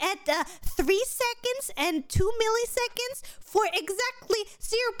at 3 seconds and 2 milliseconds for exactly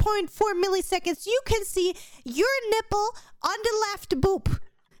 0.4 milliseconds, you can see your nipple on the left boob?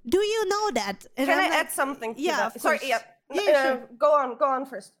 Do you know that?" And Can I'm I like, add something to "Yeah, that? of Sorry, course. yeah. Yeah, sure." Go on. Go on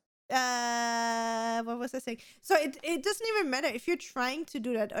first. What was I saying? So it doesn't even matter if you're trying to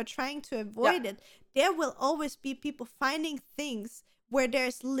do that or trying to Yeah. avoid it. There will always be people finding things where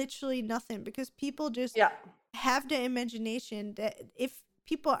there's literally nothing because people just Yeah. have the imagination that if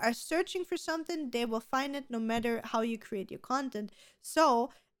people are searching for something, they will find it no matter how you create your content. So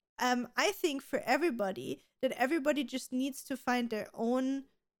I think for everybody that everybody just needs to find their own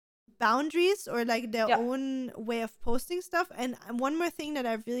boundaries or like their Yeah. own way of posting stuff. And one more thing that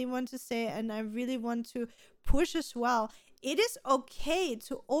I really want to say and I really want to push as well, it is okay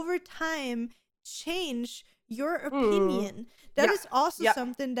to over time change your Mm. opinion. That Yeah. is also Yeah.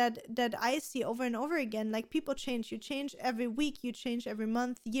 something that I see over and over again. Like people change. You change every week, you change every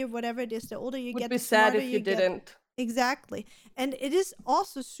month, year, whatever it is. The older you Would get, be the sad smarter if you you get. didn't. Exactly. And it is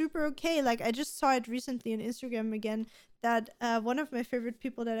also super okay. Like I just saw it recently on Instagram again that one of my favorite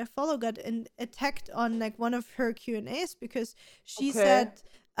people that I follow got attacked on like one of her Q&As because she Okay. said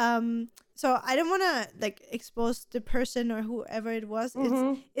so I don't want to like expose the person or whoever it was.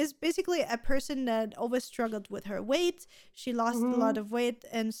 Mm-hmm. It's basically a person that always struggled with her weight. She lost a Mm-hmm. lot of weight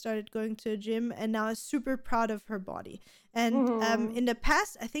and started going to a gym and now is super proud of her body. And Mm-hmm. in the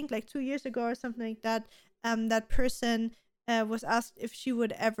past, I think like 2 years ago or something like that, that person was asked if she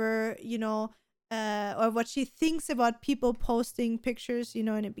would ever, or what she thinks about people posting pictures, in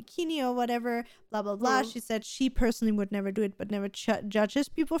a bikini or whatever, blah, blah, blah. Mm. She said she personally would never do it, but never judges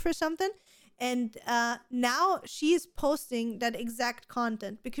people for something. And now she is posting that exact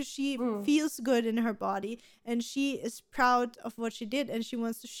content because she Mm. feels good in her body and she is proud of what she did and she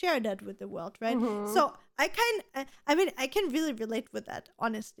wants to share that with the world, right? Mm-hmm. So I can really relate with that,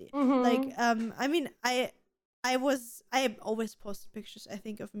 honestly. Like, Mm-hmm. I have always posted pictures, I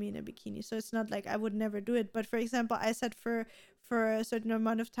think, of me in a bikini. So it's not like I would never do it. But for example, I said for a certain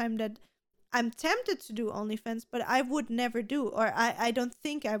amount of time that I'm tempted to do OnlyFans, but I would never do, or I don't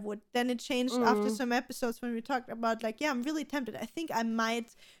think I would. Then it changed after Mm. some episodes when we talked about like, yeah, I'm really tempted. I think I might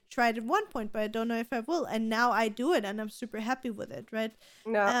try it at one point, but I don't know if I will. And now I do it and I'm super happy with it, right?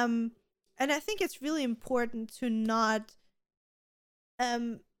 Yeah. And I think it's really important to not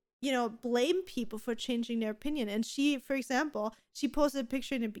blame people for changing their opinion. And she, for example, she posted a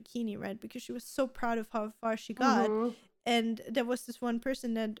picture in a bikini, right? Because she was so proud of how far she got. Mm-hmm. And there was this one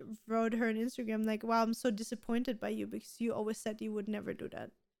person that wrote her on Instagram, like, wow, I'm so disappointed by you because you always said you would never do that.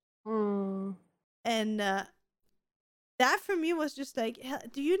 Mm. And that for me was just like,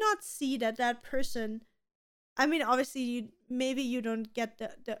 do you not see that that person, I mean, obviously, maybe you don't get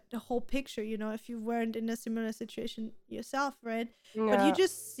the whole picture, if you weren't in a similar situation yourself, right? But you Yeah.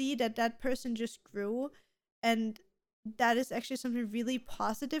 just see that that person just grew, and that is actually something really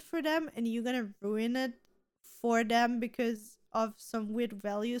positive for them, and you're gonna ruin it for them because of some weird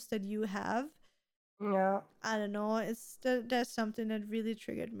values that you have. Yeah. I don't know. That's something that really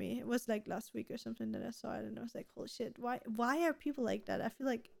triggered me. It was like last week or something that I saw it, and I was like, "Holy shit! Why are people like that?" I feel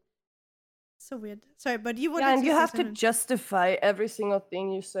like so weird. Sorry, but you Yeah, wanted and to you say have to something. justify every single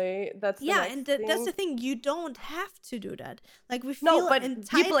thing you say. That's the Yeah, next and that's thing. the thing. You don't have to do that. Like we No, feel but people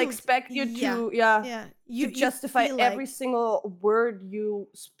entitled. expect you Yeah, to, yeah, yeah. to You justify feel every like single word you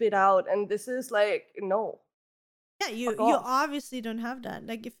spit out, and this is like, no, yeah. You fuck you off. obviously don't have that.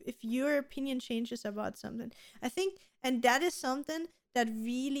 Like if your opinion changes about something, I think, and that is something that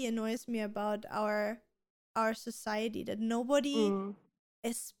really annoys me about our society. That nobody Mm.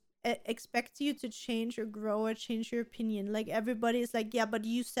 is expects you to change or grow or change your opinion. Like everybody is like, yeah, but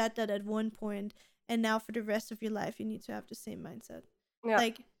you said that at one point, and now for the rest of your life, you need to have the same mindset. Yeah.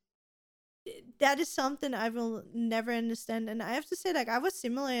 Like that is something I will never understand. And I have to say, like I was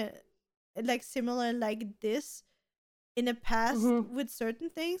similar like this in the past Mm-hmm. with certain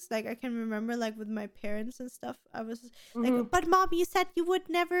things. Like I can remember, like with my parents and stuff, I was like, Mm-hmm. but mom, you said you would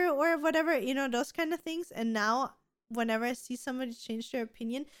never, or whatever, those kind of things. And now whenever I see somebody change their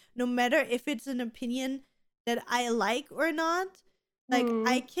opinion, no matter if it's an opinion that I like or not, like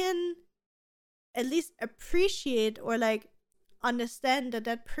I Mm-hmm. can at least appreciate or like understand that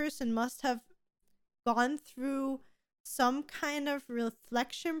that person must have gone through some kind of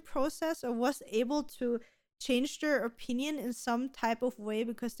reflection process or was able to change their opinion in some type of way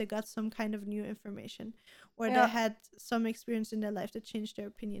because they got some kind of new information or they Yeah. had some experience in their life that changed their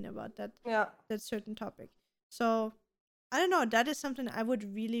opinion about Yeah. that certain topic. So I don't know, that is something I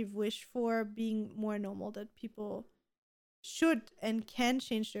would really wish for being more normal, that people should and can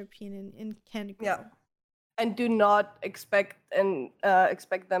change their opinion and can Yeah. grow. And do not expect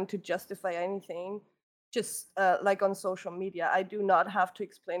them to justify anything. Just like on social media, I do not have to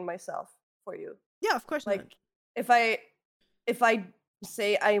explain myself for you. Yeah, of course not. Like if I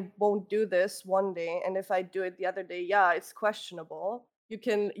say I won't do this one day, and if I do it the other day, yeah, it's questionable. You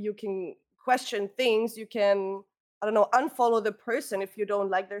can question things. You can, I don't know, unfollow the person if you don't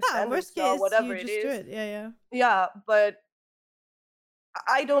like their Yeah, standards worst now, case, whatever you it just do is. it. Yeah, yeah. Yeah, but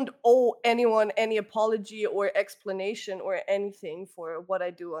I don't owe anyone any apology or explanation or anything for what I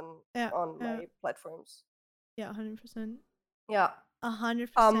do on Yeah, on yeah, my platforms. yeah, 100%. Yeah. A hundred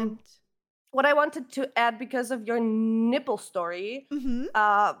Um percent. what I wanted to add because of your nipple story, Mm-hmm.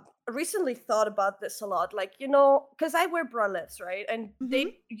 uh recently thought about this a lot. Like, because I wear bralettes, right? And Mm-hmm.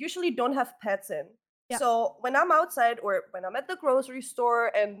 they usually don't have pets in. Yeah. So when I'm outside or when I'm at the grocery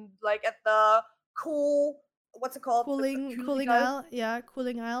store and like at the cool, what's it called? The Cooling Kühlregal. aisle. Yeah,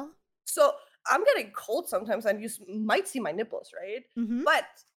 cooling aisle. So I'm getting cold sometimes, and might see my nipples, right? Mm-hmm. But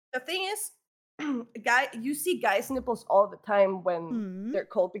the thing is, you see guys' nipples all the time when Hmm. they're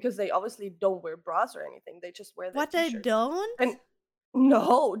cold because they obviously don't wear bras or anything. They just wear their What I t-shirts. don't? And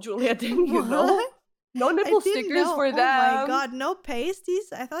no, Julia, didn't you What? know? No I nipple didn't stickers know. for Oh my them. god, no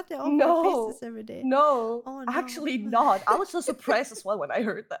pasties? I thought they all wear pasties No, every day. no, Oh no. actually not. I was so surprised as well when I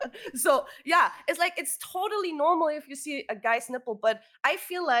heard that. So yeah, it's like it's totally normal if you see a guy's nipple, but I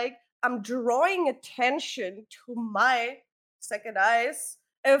feel like I'm drawing attention to my second eyes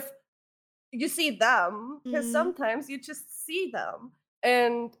if you see them, because Mm. sometimes you just see them,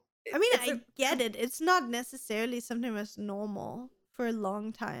 and I mean, it's a I get it. It's not necessarily something that's normal for a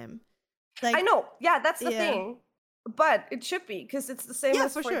long time. I Like, know, yeah, that's the yeah. thing, but it should be because it's the same Yeah,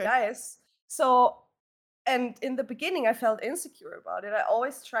 as for for sure. guys. So, and in the beginning, I felt insecure about it. I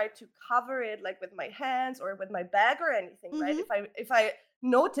always tried to cover it, like with my hands or with my bag or anything, right? Mm-hmm. If I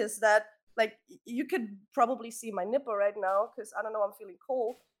notice that, like you could probably see my nipple right now because I don't know, I'm feeling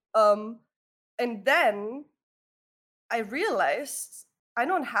cold. Um, and then I realized I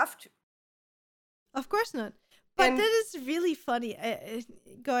don't have to, Of course not. But and that is really funny.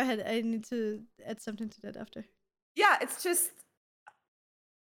 Go ahead. I need to add something to that after. yeah, it's just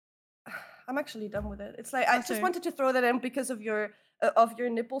I'm actually done with it. It's like I Oh, just sorry. wanted to throw that in because of your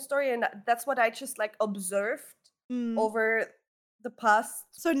nipple story, and that's what I just like observed Mm. over the past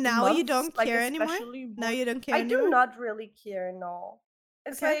So now you months, don't like care anymore? especially Now more. you don't care I do anymore? not really care. No,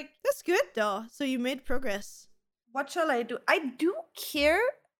 it's Okay. like That's good though. So you made progress. what shall I do? I do care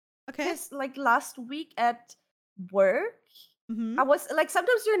Okay. because like last week at work, Mm-hmm. I was like,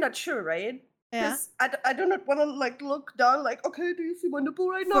 sometimes you're not sure, right? Yeah. Because I do not want to like look down, like, okay, do you see my nipple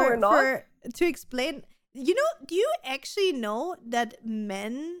right now or For not? for to explain, do you actually know that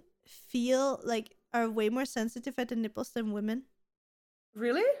men feel like are way more sensitive at the nipples than women?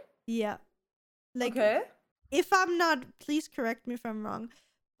 Really? Yeah. Like, Okay. if I'm not, please correct me if I'm wrong,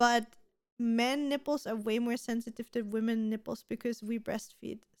 but men nipples are way more sensitive than women nipples because we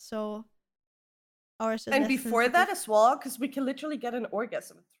breastfeed. So ours are And less before that sensitive. as well, because we can literally get an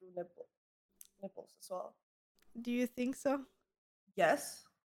orgasm through nipples as well. Do you think so? Yes,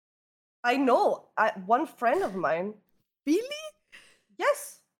 I know. One friend of mine. Really?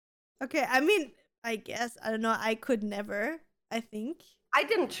 Yes, Okay, I mean, I guess I don't know. I could never. I think I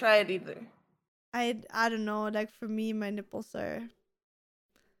didn't try it either. I don't know. Like for me, my nipples are.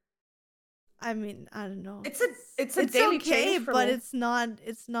 I mean, I don't know. It's a it's a It's daily okay, change for but me. it's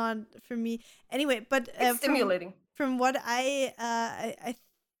not for me. Anyway, but It's from stimulating. what I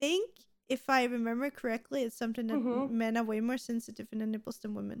think, if I remember correctly, it's something that Mhm. men are way more sensitive in the nipples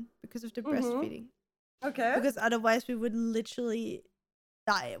than women because of the Mhm. breastfeeding. Okay. Because otherwise we would literally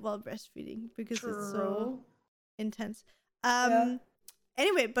die while breastfeeding because it's so True. intense. Yeah.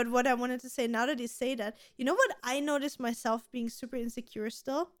 Anyway, but what I wanted to say, now that you say that, you know what I noticed myself being super insecure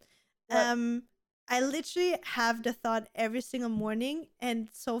still? What? Um I literally have the thought every single morning, and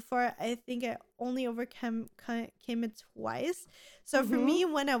so far I think I only came it twice. So for Mm-hmm. me,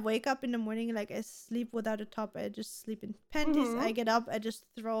 when I wake up in the morning, like I sleep without a top, I just sleep in panties. Mm-hmm. I get up, I just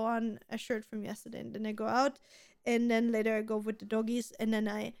throw on a shirt from yesterday, and then I go out, and then later I go with the doggies, and then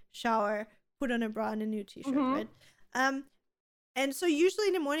I shower, put on a bra and a new t-shirt, Mm-hmm. right? Um, and so usually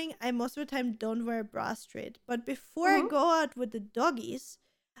in the morning, I most of the time don't wear a bra straight. But before I Mm-hmm. go out with the doggies,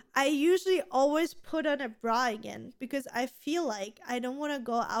 I usually always put on a bra again because I feel like I don't want to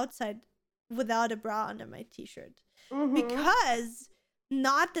go outside without a bra under my t-shirt. Mm-hmm. Because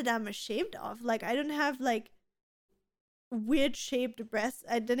not that I'm ashamed of, like I don't have like weird shaped breasts.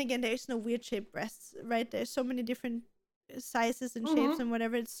 Then again, there is no weird shaped breasts, right? There's so many different sizes and shapes Mm-hmm. and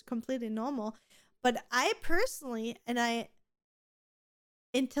whatever. It's completely normal. But I personally, and I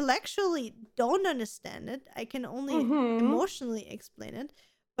intellectually don't understand it. I can only Mm-hmm. emotionally explain it.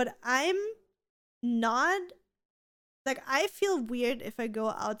 But I'm not like I feel weird if I go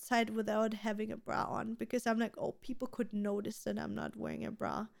outside without having a bra on because I'm like, oh, people could notice that I'm not wearing a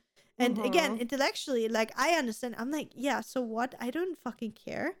bra. And again, Mm-hmm. intellectually, like I understand. I'm like, yeah, so what? I don't fucking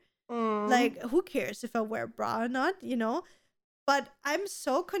care. Mm-hmm. Like, who cares if I wear a bra or not? But I'm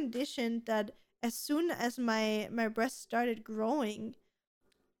so conditioned that as soon as my breasts started growing,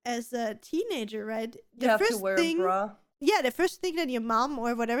 as a teenager, right? You have to wear a bra. The first thing that your mom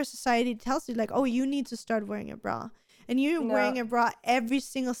or whatever society tells you, like, oh, you need to start wearing a bra. And you're Yeah. wearing a bra every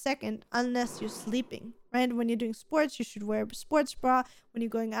single second unless you're sleeping, right? When you're doing sports, you should wear a sports bra. When you're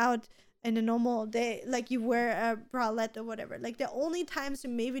going out in a normal day, like you wear a bralette or whatever. Like the only times you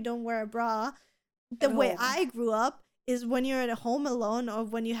maybe don't wear a bra, the At way home. I grew up, is when you're at home alone or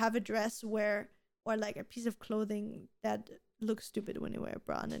when you have a dress or like a piece of clothing that looks stupid when you wear a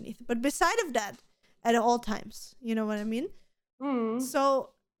bra underneath. But beside of that, at all times, you know what I mean? Mm.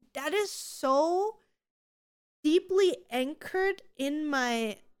 So that is so deeply anchored in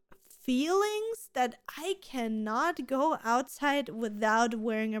my feelings that I cannot go outside without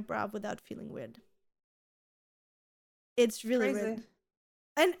wearing a bra without feeling weird. It's really weird. Crazy.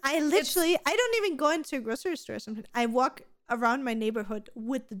 And It's I don't even go into a grocery store or something. I walk around my neighborhood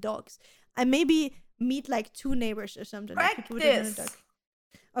with the dogs. I maybe meet like two neighbors or something, like with a dog. practice.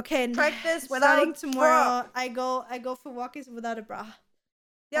 Okay, and Practice starting without bra. tomorrow, I go for walks without a bra. Oh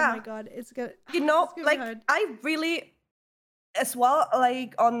my Yeah. god, it's gonna You know, it's gonna be like hard. I really as well,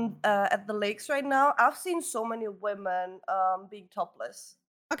 like on at the lakes right now, I've seen so many women being topless.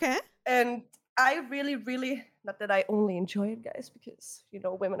 Okay. And I really, really, not that I only enjoy it, guys, because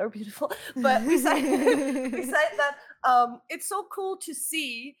women are beautiful. But beside beside that, it's so cool to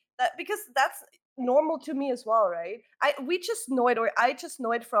see that because that's normal to me as well, right? We just know it, or I just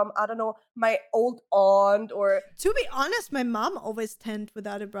know it from I don't know my old aunt or To be honest, my mom always tanned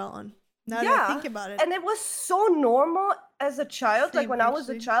without a bra on. Now that I yeah. think about it, And it was so normal as a child. Like same when I was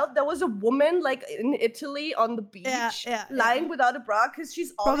a actually. child, there was a woman like in Italy on the Yeah, beach yeah, yeah. lying without a bra because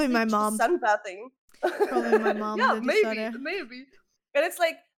she's Probably obviously my just mom. sunbathing. Probably my mom Yeah, that you saw maybe, there. maybe. And it's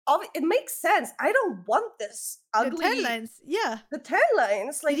like, it makes sense. I don't want this The tan ugly, lines, yeah. the tan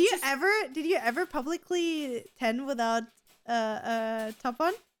lines. Like, just, Did you ever publicly tan without top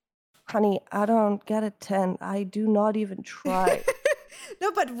on? honey, I don't get a tan. I do not even try.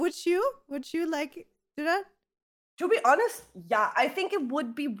 No, but would you? Would you like do that? To be honest, yeah, I think it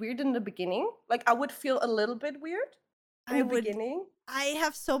would be weird in the beginning. Like, I would feel a little bit weird in I the would. beginning. I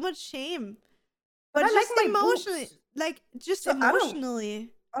have so much shame, But but I like just my emotionally, boobs. like just So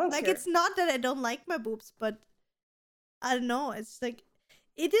emotionally. I don't Like care. it's not that I don't like my boobs, but I don't know. It's like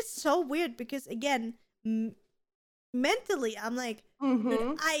it is so weird because again, mentally, I'm like, dude,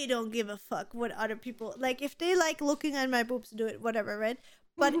 Mm-hmm. I don't give a fuck what other people like. If they like looking at my boobs, do it, whatever, right?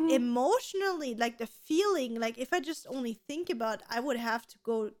 But Mm-hmm. emotionally, like the feeling, like if I just only think about, I would have to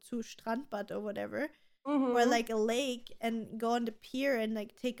go to Strandbad or whatever, or Mm-hmm. like a lake and go on the pier and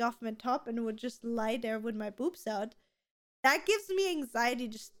like take off my top and would just lie there with my boobs out. That gives me anxiety.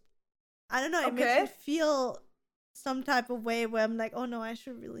 Just I don't know. It makes me Okay. feel some type of way where I'm like, oh no, I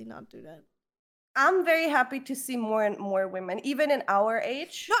should really not do that. I'm very happy to see more and more women, even in our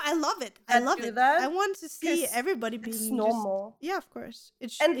age, No, I love it. I that love do it. that I want to see because everybody it's being just normal. yeah, of course.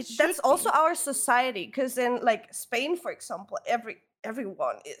 And It should that's also be. our society. Because in like Spain, for example,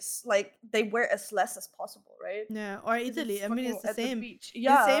 everyone is like they wear as less as possible, right? Yeah, or Because it's Italy. I mean, fucking it's the at the same. beach. The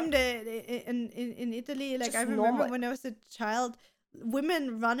Yeah, same in Italy. Like I just remember normal. when I was a child,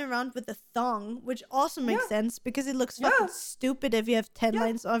 women run around with a thong, which also makes Yeah, sense because it looks fucking yeah, stupid if you have ten yeah.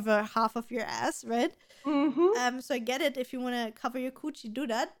 lines over half of your ass, right? Mm-hmm. So I get it if you want to cover your coochie, do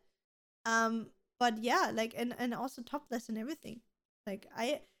that. Um, but yeah, like and also topless and everything. Like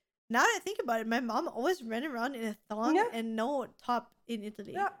I Now that I think about it, my mom always ran around in a thong Yeah, and no top in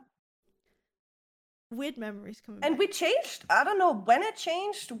Italy. yeah. Weird memories coming And back. we changed. I don't know when it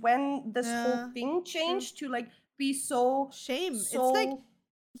changed, when this whole Yeah, thing true. changed to like be so Shame. It's like so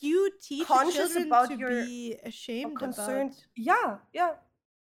you teach your conscious children about to your be ashamed about. concern. Yeah, yeah.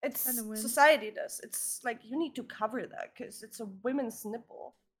 It's kind It's of weird. society does. It's like you need to cover that because it's a women's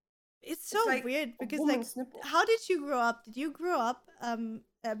nipple. It's It's so like weird a because, like, woman's nipple. how did you grow up? Did you grow up? I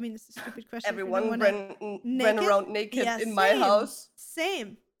mean, it's a stupid question for no Everyone one. ran Naked? around naked Yeah, in my same, house.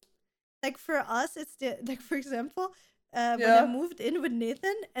 same. Like for us, it's the like for example, when I Yeah. moved in with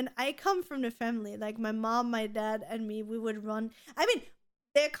Nathan, and I come from the family, like my mom, my dad, and me, we would run. I mean,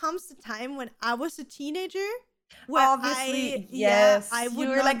 there comes a time when I was a teenager where Obviously, I yes. would You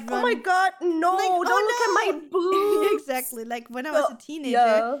were like, not oh my run. god, Like, no, don't look at my oh no, boobs. exactly. Like when I was So, a teenager,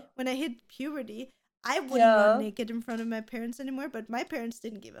 yeah, when I hit puberty, I wouldn't run yeah. naked in front of my parents anymore. But my parents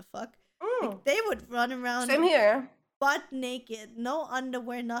didn't give a fuck. Mm, Like they would run around same here. butt naked, no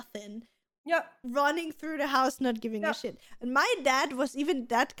underwear, nothing, Yeah, running through the house, not giving a yeah. shit. And my dad was even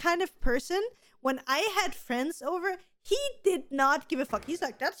that kind of person. When I had friends over, he did not give a fuck. He's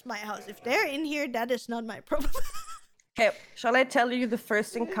like, that's my house. If they're in here, that is not my problem. Okay, shall I tell you the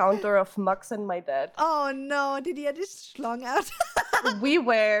first encounter of Max and my dad? Oh no, did he have this schlong out? We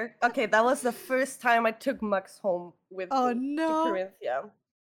were okay. That was the first time I took Max home with Oh me to no. Corinthia,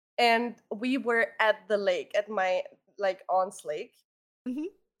 and we were at the lake, at my like aunt's lake, Mhm.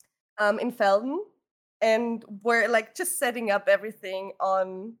 in Felden, and we're like just setting up everything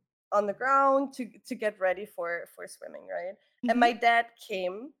on the ground to get ready for swimming, right? And Mhm. my dad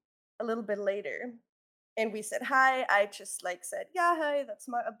came a little bit later, and we said hi. I just like said, yeah, hi, that's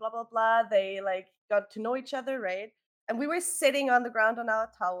my blah blah blah. They like got to know each other, right? And we were sitting on the ground on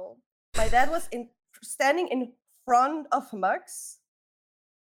our towel. My dad was in standing in front of Max,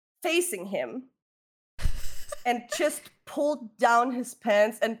 facing him, and just pulled down his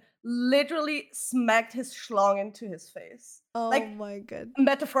pants and literally smacked his schlong into his face. Oh Like my god.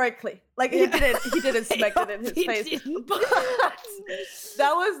 metaphorically. Like Yeah. he didn't I smack it in hope his he face. didn't. But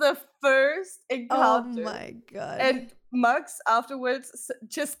that was the first Oh encounter. my god. And Max afterwards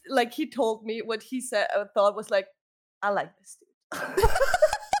just like he told me what he said I thought was like, I like this dude.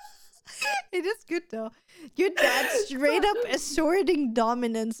 It is good though. Your dad straight up asserting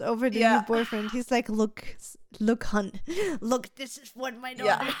dominance over the new Yeah. boyfriend. He's like, look, look, hun, look, this is what my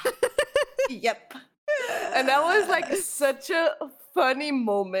daughter. Yeah. Yep. And that was like such a funny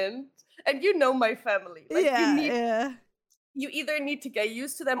moment. And you know my family. Like Yeah. you either need to get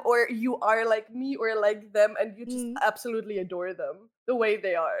used to them or you are like me or like them and you just Mm. absolutely adore them the way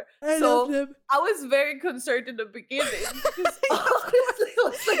they are. I So love them. I was very concerned in the beginning because honestly I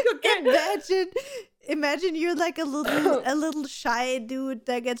was like, okay. Imagine you're like a little shy dude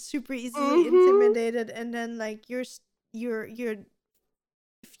that gets super easily Mhm. intimidated, and then like your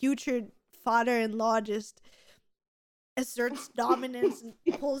future father-in-law just asserts dominance and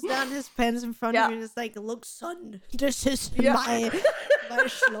pulls down his pants in front of you, and it's like, look, son, this is Yeah. my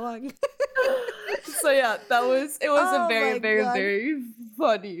schlong. So yeah, it was Oh a very, my very, God. very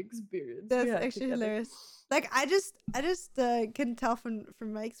funny experience. we That's had actually together. hilarious. Like I just can tell from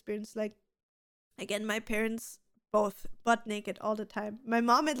my experience. Like again, my parents both butt naked all the time. My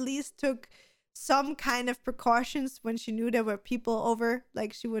mom at least took some kind of precautions when she knew there were people over.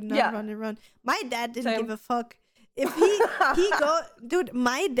 Like she would not Yeah. run around. My dad didn't Same. give a fuck. If he go, dude.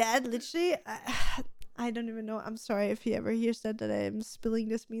 My dad literally. I don't even know. I'm sorry if he ever hears that I am spilling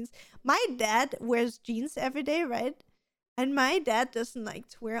this beans. My dad wears jeans every day, right? And my dad doesn't like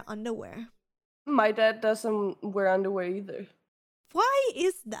to wear underwear. My dad doesn't wear underwear either. Why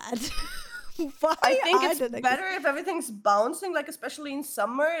is that? Why I think are it's they like better this? if everything's bouncing, like especially in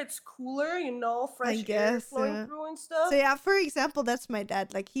summer, it's cooler, you know, fresh air guess, flowing yeah. through and stuff. So yeah, for example, that's my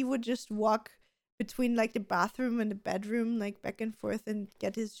dad. Like he would just walk between like the bathroom and the bedroom, like back and forth, and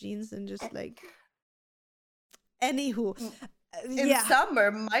get his jeans and just like. Anywho, In summer,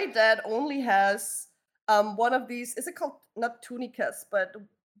 my dad only has one of these. Is it called not tunicas, but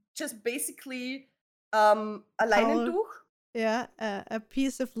just basically a Leinentuch? Yeah, a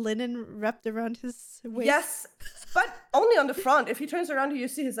piece of linen wrapped around his waist. Yes, but only on the front. If he turns around, you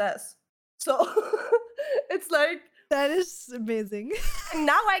see his ass. So it's like that is amazing. and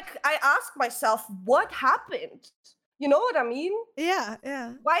now I ask myself, what happened? You know what I mean? Yeah,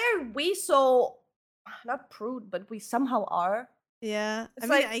 yeah. Why are we so not prude, but we somehow are? Yeah. It's I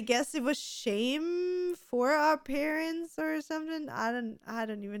mean, like I guess it was shame for our parents or something. I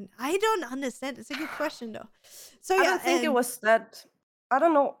don't understand. It's a good question though. So I yeah, don't think it was that. I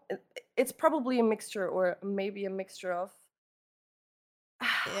don't know. It's probably a mixture or maybe a mixture of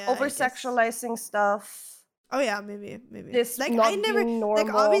Yeah, over I guess. sexualizing stuff. Oh yeah, maybe. This Like I not never being like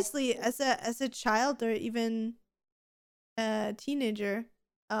normal. obviously as a child or even a teenager,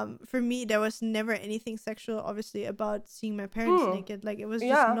 for me there was never anything sexual obviously about seeing my parents Mm, naked. Like it was just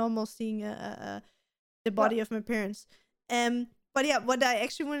yeah, normal seeing the yeah. body of my parents. But yeah, what I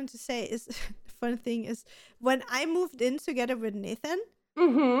actually wanted to say is the fun thing is when I moved in together with Nathan,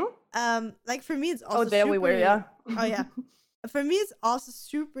 Mm-hmm. like for me it's Oh, also there we were, super. yeah. Oh yeah, for me it's also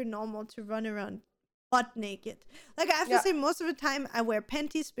super normal to run around butt naked. Like I have to Yeah, say most of the time I wear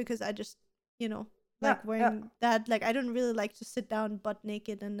panties because I just, yeah, like yeah. wearing that. Like I don't really like to sit down butt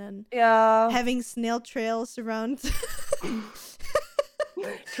naked and then Yeah. having snail trails around.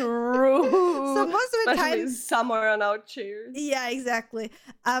 So True. most of the Especially time, summer on our chairs. yeah, exactly.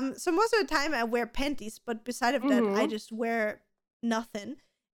 So most of the time I wear panties, but beside of that, I Mm-hmm. just wear nothing.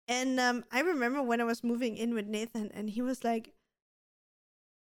 And I remember when I was moving in with Nathan, and he was like,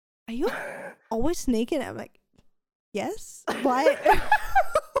 "Are you always naked?" I'm like, "Yes." Why?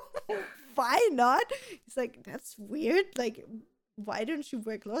 Why not? He's like, "That's weird. Like, why don't you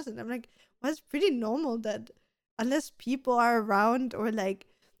wear clothes?" And I'm like, "Well, it's pretty normal that unless people are around or like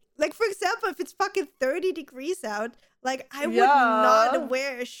for example, if it's fucking 30 degrees out, like I would not Yeah.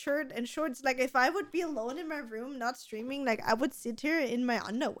 wear a shirt and shorts. Like if I would be alone in my room not streaming, like I would sit here in my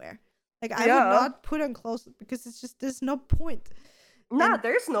underwear. Like I would Yeah. not put on clothes because it's just there's no point. Nah, And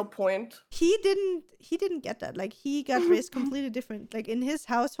there's no point. he didn't get that. Like he got raised completely different. Like in his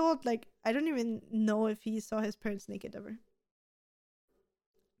household, like I don't even know if he saw his parents naked ever.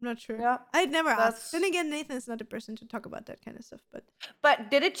 I'm not sure. Yeah, I'd never asked. Then that's. again, Nathan's not a person to talk about that kind of stuff. But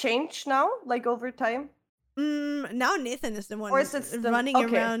But did it change now, like over time? now Nathan is the Or one is it still. running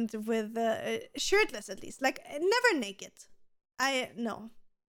Okay. around with shirtless at least. Like never naked. I no.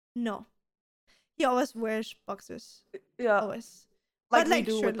 He always wears boxers, Yeah. always, but Like we like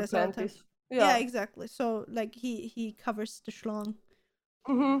do with the shirtless all the time. panties. Yeah, Yeah. exactly. So like he covers the schlong.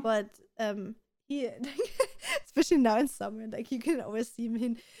 Mm-hmm. But he especially now in summer, like you can always see him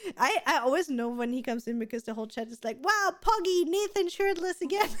in. I always know when he comes in because the whole chat is like, wow, Poggy, Nathan shirtless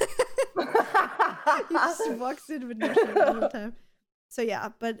again. He just walks in with no shirt all the time. So yeah,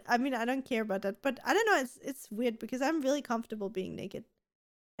 but I mean I don't care about that. But I don't know, it's weird because I'm really comfortable being naked.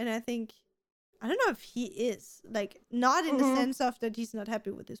 And I don't know if he is. Like not in the Mm-hmm. sense of that he's not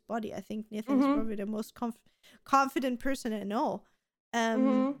happy with his body. I think Nathan is Mm-hmm. probably the most confident person I know. Um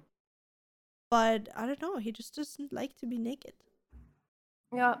Mm-hmm. but I don't know. He just doesn't like to be naked.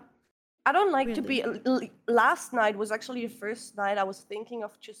 Yeah. I don't like to Weirdly. be. Last night was actually the first night I was thinking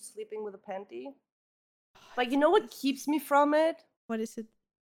of just sleeping with a panty. Oh, But it's you the know what best. keeps me from it? What is it?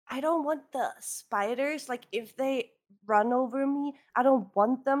 I don't want the spiders. Like if they run over me, I don't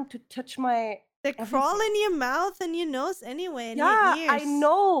want them to touch my They crawl everything. in your mouth and your nose anyway, and your Yeah, I ears.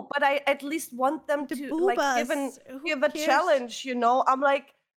 know, but I at least want them The to like boobas. Who give a cares? challenge, you know? I'm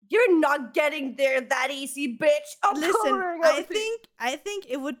like, you're not getting there that easy, bitch. I'm Listen, covering I everything. think I think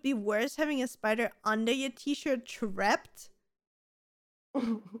it would be worse having a spider under your t-shirt trapped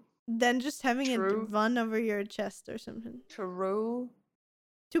than just having it True. run over your chest or something. True.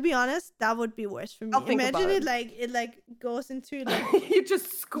 To be honest, that would be worse for I'll me. think Imagine about it it. like goes into like You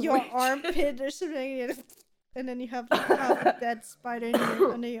just your squish it. armpit or something, and then you have like half a dead spider in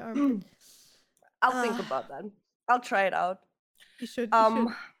your under your armpit. I'll think Uh, about that. I'll try it out. you should. You should.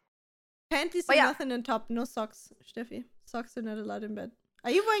 Um, Panties but and yeah, nothing on top. No socks, Steffi. Socks are not allowed in bed.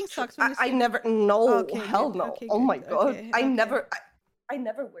 Are you wearing true. socks when you I sleep? never. No, Okay, hell good. no. Okay, Oh good. my god, Okay, I okay. never. I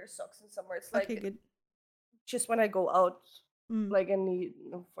never wear socks in summer. It's Okay, like good. just when I go out, Mm. like I need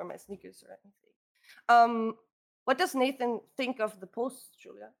for my sneakers or anything. Um, what does Nathan think of the posts,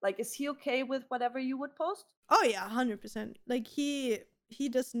 Julia? Like, is he okay with whatever you would post? Oh yeah, 100%. Like he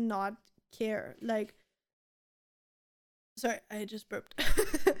does not care. Like, sorry, I just burped.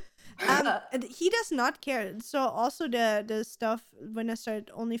 And he does not care. So also the stuff when I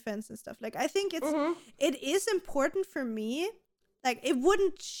started OnlyFans and stuff. Like I think Mm-hmm. it is important for me. Like it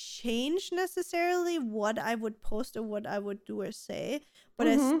wouldn't change necessarily what I would post or what I would do or say, but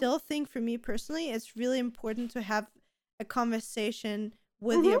I Mm-hmm. still think for me personally, it's really important to have a conversation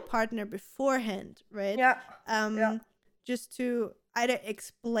with your Mm-hmm. partner beforehand, right? Yeah. Yeah. Um, just to either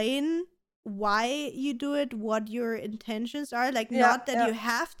explain why you do it, what your intentions are. Like, Yeah. not that Yeah. you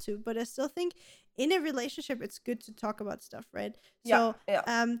have to, but I still think in a relationship, it's good to talk about stuff, right? Yeah. So,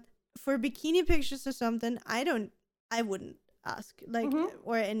 Yeah. for bikini pictures or something, I wouldn't ask, like, Mm-hmm.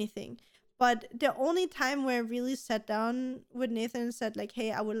 or anything. But the only time where I really sat down with Nathan and said, like,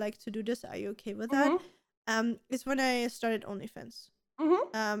 hey, I would like to do this. Are you okay with that? Mm-hmm. Is when I started OnlyFans.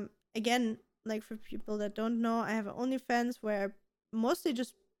 Mm-hmm. Again, like for people that don't know, I have an OnlyFans where mostly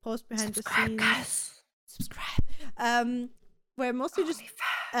just post behind the Subscribe, scenes. guys. Subscribe. Where I mostly just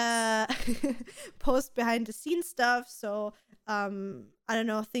OnlyFans. post behind the scenes stuff. So I don't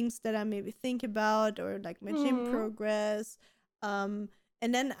know, things that I maybe think about, or like my gym progress. And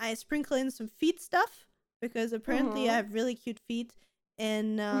then I sprinkle in some feet stuff, because apparently I have really cute feet.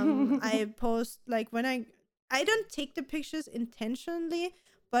 And I post like when I don't take the pictures intentionally,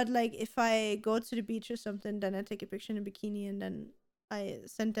 but like if I go to the beach or something, then I take a picture in a bikini and then I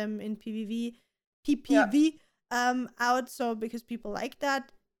send them in PPV out. So because people like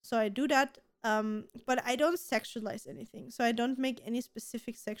that, so I do that. But I don't sexualize anything, so I don't make any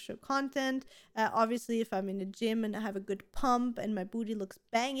specific sexual content. Obviously, if I'm in the gym and I have a good pump and my booty looks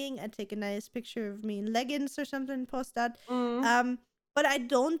banging, I take a nice picture of me in leggings or something and post that. But I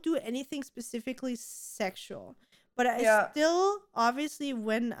don't do anything specifically sexual. But I still, obviously,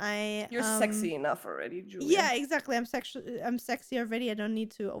 when You're sexy enough already, Julia. Yeah, exactly. I'm sexy already. I don't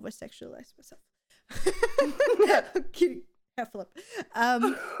need to over sexualize myself. I'm kidding. Half flip.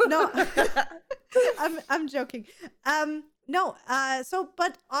 No, I'm joking. No. So,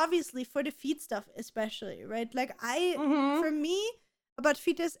 but obviously for the feet stuff, especially, right? Like for me, about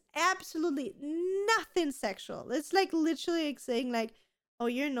feet is absolutely nothing sexual. It's like literally like saying like, oh,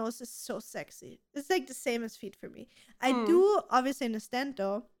 your nose is so sexy. It's like the same as feet for me. I do obviously understand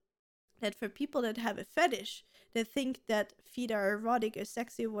though that for people that have a fetish, that think that feet are erotic or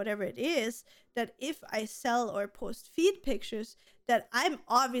sexy or whatever it is, that if I sell or post feet pictures, that I'm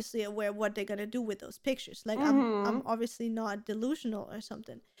obviously aware what they're gonna do with those pictures. Like I'm obviously not delusional or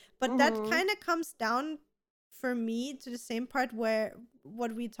something. But that kind of comes down for me to the same part where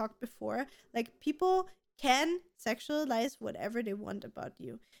what we talked before. Like people can sexualize whatever they want about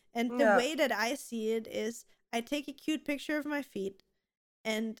you. And the way that I see it is I take a cute picture of my feet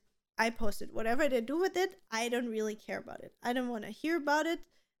and I post it. Whatever they do with it, I don't really care about it. I don't want to hear about it.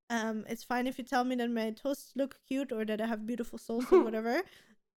 It's fine if you tell me that my toes look cute or that I have beautiful soles or whatever.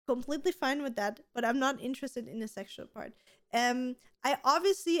 Completely fine with that, but I'm not interested in the sexual part. I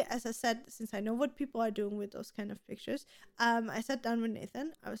obviously, as I said, since I know what people are doing with those kind of pictures, I sat down with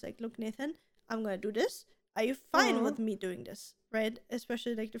Nathan. I was like, look, Nathan, I'm gonna do this. Are you fine with me doing this? Right?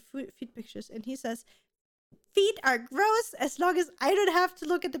 Especially like the feet pictures. And he says, feet are gross as long as I don't have to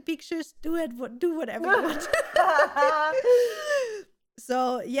look at the pictures. Do whatever you want.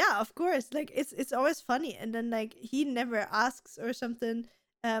 So yeah, of course, like it's always funny. And then like he never asks or something.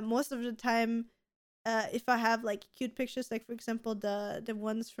 Most of the time, if I have like cute pictures, like for example the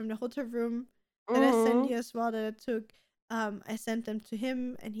ones from the hotel room that I sent you as well that I took, I sent them to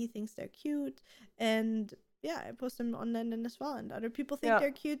him and he thinks they're cute. And yeah, I post them online then as well, and other people think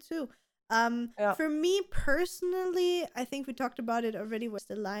they're cute too. For me personally, I think we talked about it already. What's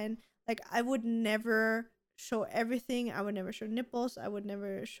the line? Like, I would never show everything. I would never show nipples. I would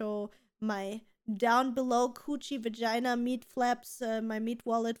never show my down below coochie, vagina, meat flaps, my meat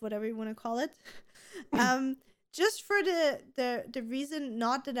wallet, whatever you want to call it. Just for the reason,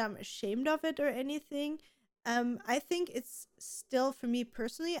 not that I'm ashamed of it or anything. I think it's still, for me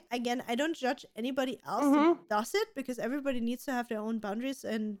personally, again, I don't judge anybody else that does it, because everybody needs to have their own boundaries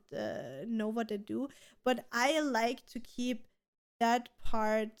and know what they do. But I like to keep that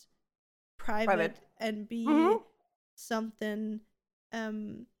part private. And be something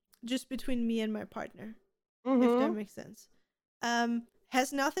just between me and my partner, if that makes sense.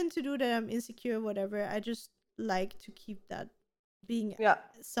 Has nothing to do that I'm insecure or whatever. I just like to keep that being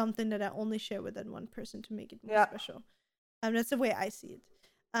something that I only share with that one person to make it more special. That's the way I see it.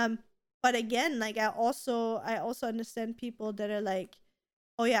 But again, like I also understand people that are like,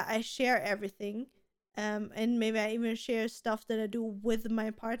 oh yeah, I share everything. And maybe I even share stuff that I do with my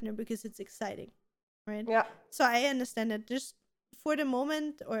partner because it's exciting. Right? Yeah. So I understand that just for the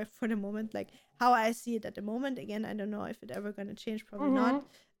moment, like how I see it at the moment. Again, I don't know if it's ever gonna change, probably not.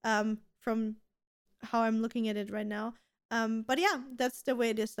 From how I'm looking at it right now. But yeah, that's the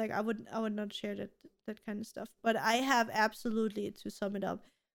way it is. Like I would not share that kind of stuff. But I have absolutely, to sum it up,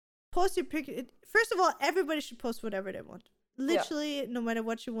 post your picture. First of all, everybody should post whatever they want. Literally, no matter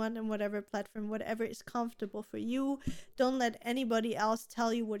what you want, on whatever platform, whatever is comfortable for you. Don't let anybody else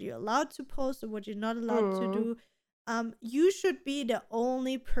tell you what you're allowed to post or what you're not allowed to do. You should be the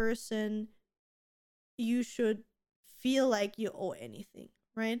only person you should feel like you owe anything,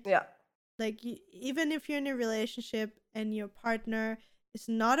 right? Yeah. Like, even if you're in a relationship and your partner is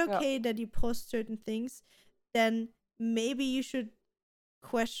not okay that you post certain things, then maybe you should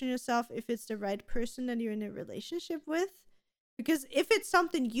question yourself if it's the right person that you're in a relationship with. Because if it's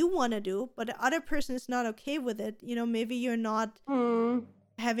something you want to do, but the other person is not okay with it, maybe you're not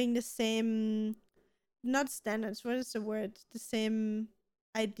having the same not standards, what is the word? The same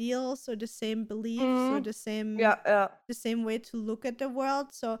ideals or the same beliefs or Mm, yeah, yeah, the same way to look at the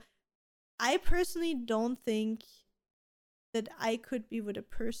world. So I personally don't think that I could be with a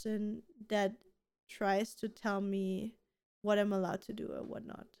person that tries to tell me what I'm allowed to do or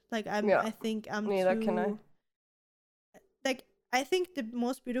whatnot. Like yeah. I think I'm Neither can I. too like I think the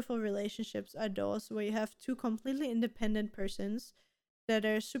most beautiful relationships are those where you have two completely independent persons that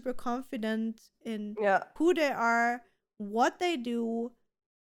are super confident in Yeah, who they are, what they do,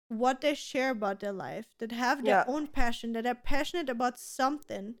 what they share about their life, that have their yeah, own passion, that are passionate about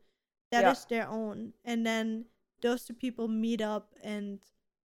something that yeah, is their own. And then those two people meet up and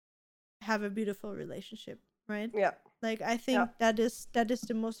have a beautiful relationship, right? yeah, Like I yeah. think that is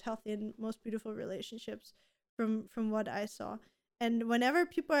the most healthy and most beautiful relationships from what I saw. And whenever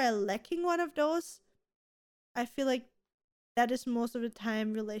people are lacking one of those, I feel like that is most of the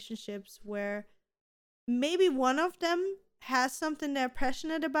time relationships where maybe one of them has something they're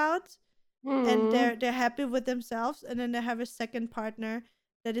passionate about and Mm, they're happy with themselves, and then they have a second partner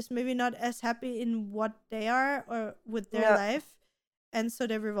that is maybe not as happy in what they are or with their yeah. life, and so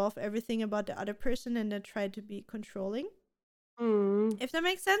they revolve everything about the other person and they try to be controlling, Mm, if that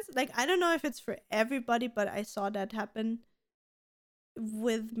makes sense. Like I don't know if it's for everybody, but I saw that happen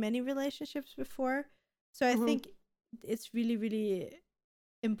with many relationships before. So I mm-hmm. think it's really really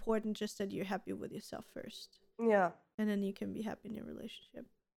important just that you're happy with yourself first, Yeah, and then you can be happy in your relationship.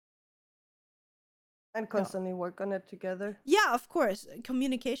 and So constantly work on it together. yeah, of course,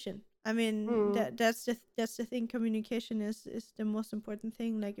 communication. I mean, Mm, that's the thing. Communication is the most important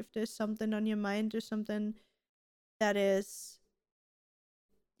thing. Like if there's something on your mind or something that is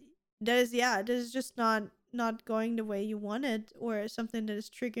that is just not going the way you want it, or something that is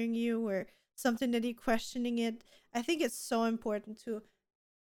triggering you, or something that you're questioning it. I think it's so important to,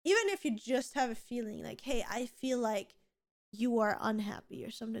 even if you just have a feeling like, hey, I feel like you are unhappy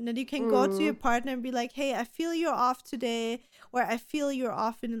or something, that you can go to your mm, partner and be like, hey, I feel you're off today, or I feel you're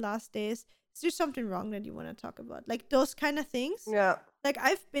off in the last days. Is there something wrong that you want to talk about? Like those kind of things. yeah. Like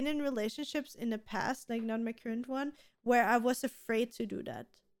I've been in relationships in the past, like not my current one, where I was afraid to do that.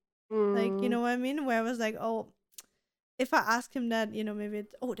 Like, you Mm. know what I mean? Where I was like, oh, if I ask him that, maybe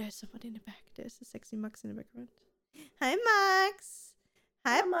it's, oh, there's somebody in the back. There's a sexy Max in the background. Hi, Max.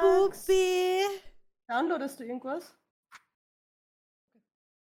 Hi, Hallo Max. Poopy. Downloadest du irgendwas?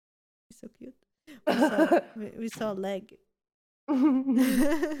 He's so cute. We saw a leg.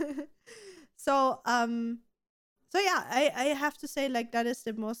 so so yeah, I have to say, like, that is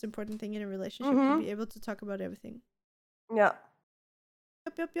the most important thing in a relationship, to Mhm. be able to talk about everything. Ja,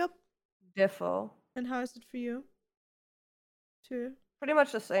 Yep, yep, yep. defo. And how is it for you to Pretty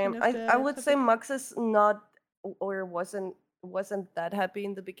much the kind same. of I the would say topic? Max is not or wasn't that happy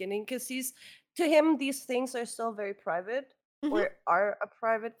in the beginning because to him these things are still very private Mm-hmm. or are a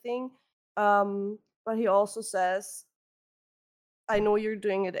private thing. But he also says, I know you're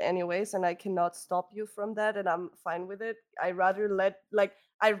doing it anyways, and I cannot stop you from that, and I'm fine with it. I rather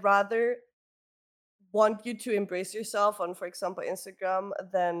want you to embrace yourself on, for example, Instagram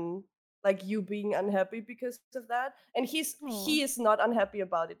than like you being unhappy because of that. And Oh. he is not unhappy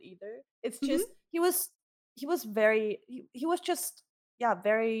about it either. It's Mm-hmm. just he was he was just yeah,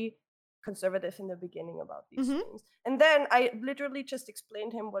 very conservative in the beginning about these Mm-hmm. things. And then I literally just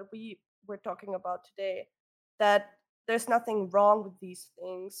explained him what we were talking about today, that there's nothing wrong with these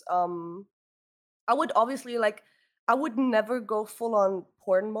things. I would obviously like I would never go full on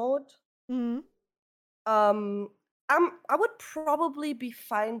porn mode. Mm-hmm. um, I would probably be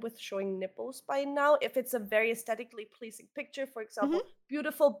fine with showing nipples by now if it's a very aesthetically pleasing picture. For example, Mm-hmm.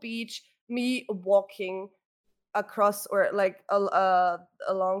 beautiful beach, me walking across or like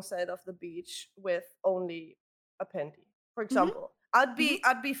alongside of the beach with only a panty. For Mm-hmm. example, Mm-hmm.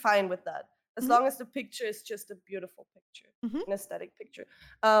 I'd be fine with that as long as the picture is just a beautiful picture, Mm-hmm. an aesthetic picture.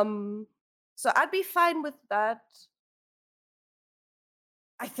 Um, so I'd be fine with that.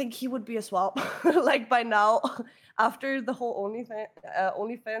 I think he would be as well. Like by now, after the whole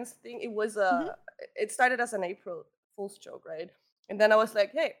OnlyFans thing, Mm-hmm. it started as an April Fool's joke, right? And then I was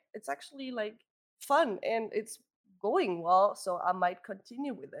like, hey, it's actually like fun and it's going well, so I might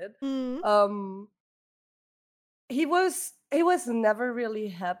continue with it. Mm-hmm. Um, he was never really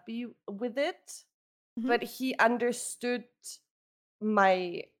happy with it, Mm-hmm. but he understood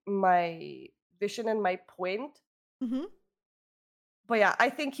my vision and my point. Mm-hmm. But yeah, I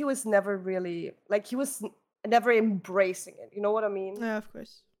think he was never really like never embracing it. You know what I mean? Yeah, of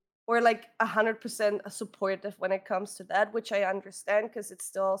course. Or like 100% supportive when it comes to that, which I understand because it's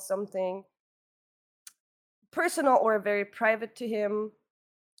still something personal or very private to him.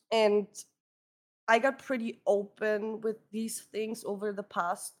 And I got pretty open with these things over the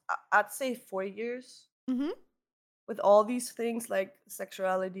past, I'd say 4 years, Mm-hmm. with all these things like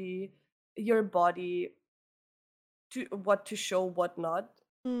sexuality, your body, to what to show, what not,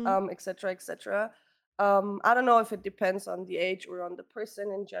 Mm. etc., etc. I don't know if it depends on the age or on the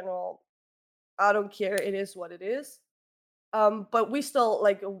person in general. I don't care. It is what it is. But we still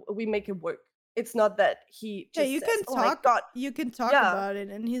like we make it work. It's not that he Yeah, just says, "Oh my god, you can talk yeah, about it,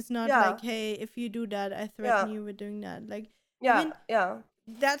 and he's not yeah, like, hey, if you do that, I threaten yeah, you with doing that. Like, I yeah, mean, yeah,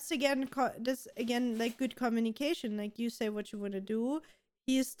 that's again like good communication. Like, you say what you want to do.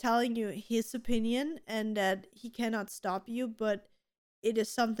 He's telling you his opinion and that he cannot stop you, but it is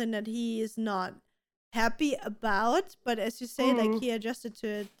something that he is not happy about. But as you say, like, mm, he adjusted to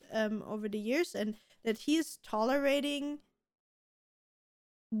it over the years, and that he's tolerating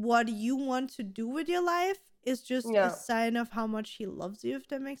what you want to do with your life is just a yeah, sign of how much he loves you, if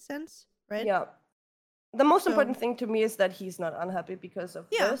that makes sense, right? yeah. The most So important thing to me is that he's not unhappy because of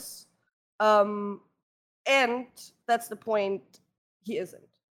yeah. this. Um, and that's the point. He isn't.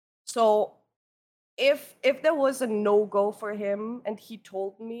 So if there was a no go for him and he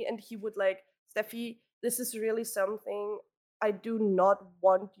told me and he would like, Steffi, this is really something I do not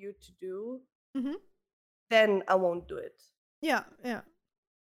want you to do, Mm-hmm. then I won't do it. Yeah, yeah,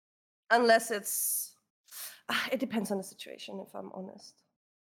 Unless it's it depends on the situation, if I'm honest.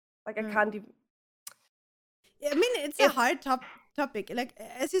 Like I yeah. can't even I mean, it's a if hard topic. Like,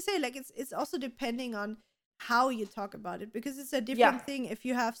 as you say, like, it's also depending on how you talk about it, because it's a yeah. different thing if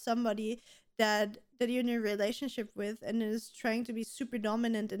you have somebody that you're in a relationship with and is trying to be super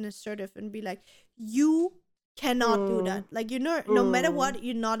dominant and assertive and be like, you cannot do Mm, that. Like, you know, no matter mm. what,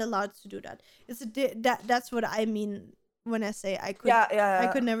 you're not allowed to do that. That's what I mean when I say Yeah, I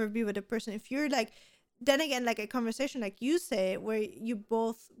yeah, could never be with a person. If you're like, then again, like a conversation like you say, where you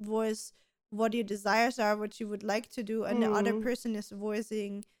both voice what your desires are, what you would like to do, yeah. and the other person is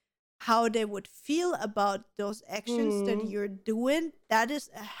voicing how they would feel about those actions that Mm, you're doing, that is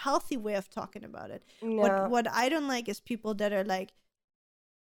a healthy way of talking about it. What yeah. what I don't like is people that are like,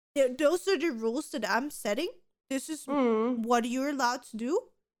 those are the rules that I'm setting. This is Mm, what you're allowed to do,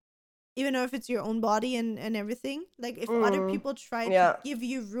 even though if it's your own body and everything. Like, if other mm. people try to Yeah, give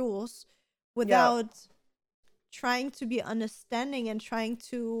you rules yeah, without trying to be understanding and trying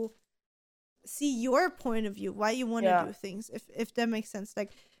to see your point of view, why you want to yeah. do things, if that makes sense. Like,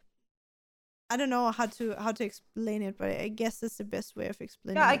 I don't know how to explain it, but I guess that's the best way of Yeah,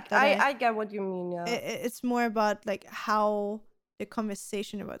 explaining it, that I get what you mean, yeah. it's more about like how the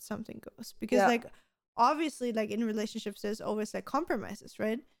conversation about something goes, because Yeah. like, obviously, like, in relationships there's always like compromises,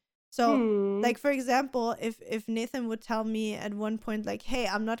 right? So, Hmm. like, for example, if Nathan would tell me at one point, like, hey,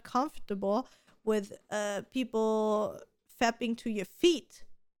 I'm not comfortable with people fapping to your feet,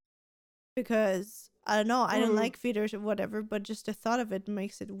 because I don't know, I don't Hmm. like feeders or whatever, but just the thought of it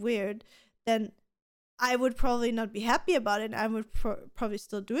makes it weird, then I would probably not be happy about it. I would probably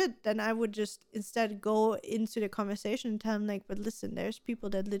still do it. Then I would just instead go into the conversation and tell him, like, but listen, there's people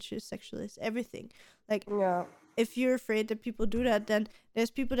that literally sexualize everything. Like, Yeah. if you're afraid that people do that, then there's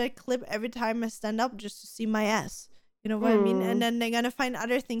people that clip every time I stand up just to see my ass. You know what I mean? And Hmm. then they're gonna find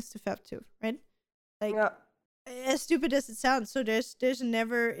other things to fap to, right? Like, Yeah. as stupid as it sounds, so there's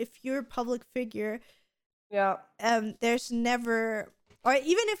never, if you're a public figure, Yeah. there's never, or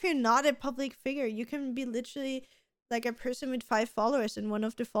even if you're not a public figure, you can be literally like a person with 5 followers and one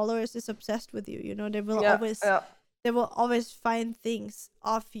of the followers is obsessed with you, you know, Yeah. Yeah. they will always find things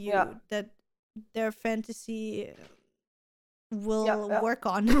of Yeah. you that their fantasy Yeah. will Yeah. work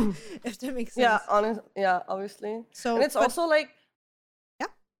on, if that makes Yeah, sense. yeah, obviously. And So, it's but also like yeah,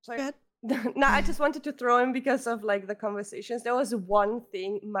 sorry. go ahead. No, I just wanted to throw in because of like the conversations. There was one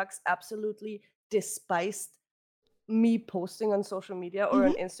thing Max absolutely despised me posting on social media or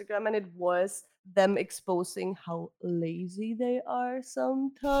on Mm-hmm. Instagram, and it was them exposing how lazy they are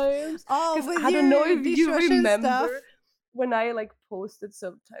sometimes. Oh, Because with I don't know your if you dishwasher and remember stuff. when I like posted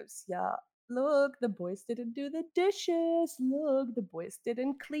sometimes, yeah, look, the boys didn't do the dishes. Look, the boys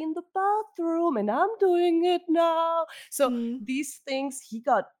didn't clean the bathroom, and I'm doing it now. So Mm. these things he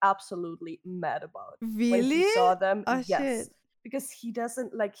got absolutely mad about when he Really? saw them. Oh Yes, shit. because he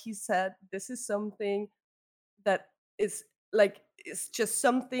doesn't like, he said, this is something that is like, it's just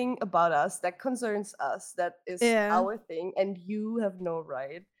something about us that concerns us, that is Yeah. our thing, and you have no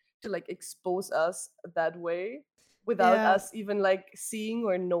right to like expose us that way without Yeah. us even like seeing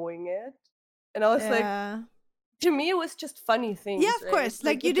or knowing it. And I was like, Yeah. to me it was just funny Yeah, things, of right? course.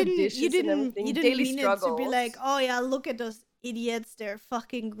 Like Like, with the dishes and you everything, didn't daily mean it to be like, struggles. oh yeah, look at those idiots, they're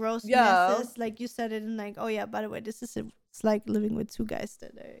fucking gross Yeah, messes. Like, you said it in like, oh yeah, by the way, this is it's like living with two guys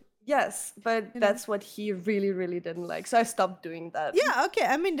that are Yes, but You know? that's what he really, really didn't like. So I stopped doing that. Yeah, okay.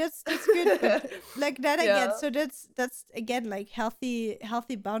 I mean that's good, but like that I Yeah. get. So that's again like healthy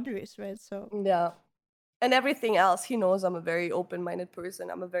boundaries, right? So Yeah. And everything else, he knows I'm a very open-minded person.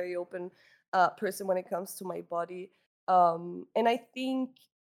 I'm a very open person when it comes to my body. And I think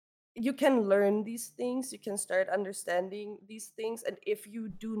you can learn these things. You can start understanding these things. And if you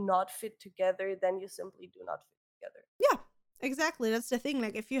do not fit together, then you simply do not fit together. yeah, exactly. That's the thing.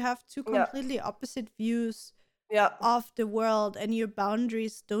 Like if you have two Yeah. completely opposite views Yeah. of the world and your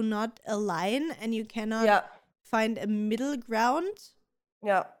boundaries do not align and you cannot Yeah. find a middle ground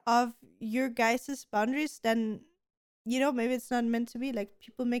Yeah. of your guys' boundaries, then maybe it's not meant to be. Like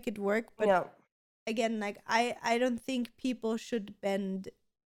people make it work, but Yeah. again, like I don't think people should bend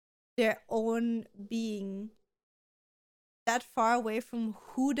their own being that far away from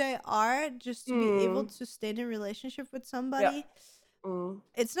who they are just to be able to stay in a relationship with Yeah. somebody.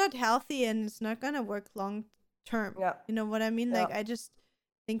 It's not healthy and it's not gonna work long term. Yeah. You know what I mean? Yeah. Like I just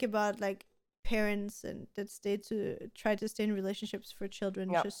think about like parents and that try to stay in relationships for children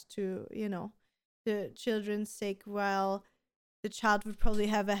Yeah. just to, the children's sake, while the child would probably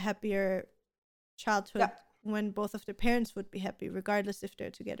have a happier childhood Yeah. when both of the parents would be happy, regardless if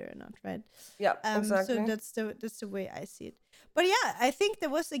they're together or not, right? Yeah. So Exactly. that's the way I see it. But yeah, I think there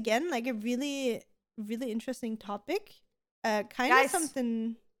was again like a really really interesting topic. Kind of Guys,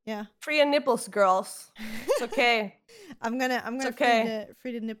 something. Yeah. free your nipples, girls. It's okay. I'm gonna okay.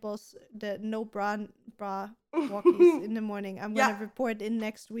 free the nipples, the no bra walkies in the morning. I'm gonna Yeah. report in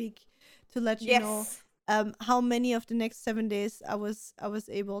next week to let you know Yes. how many of the next 7 days I was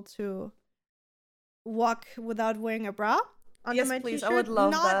able to walk without wearing a bra under Yes, my please. t-shirt. I would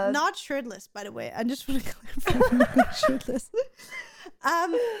love that. Not shirtless, by the way. I just want to clarify, I'm not shirtless.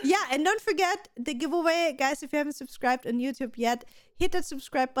 Yeah, and don't forget the giveaway, guys. If you haven't subscribed on YouTube yet, hit that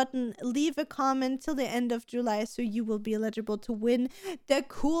subscribe button. Leave a comment till the end of July, so you will be eligible to win the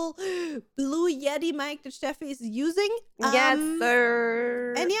cool Blue Yeti mic that Steffi is using. Yes,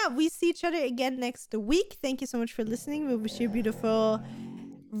 sir. And yeah, we see each other again next week. Thank you so much for listening. We wish you a beautiful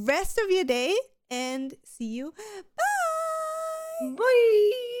rest of your day and see you. Bye.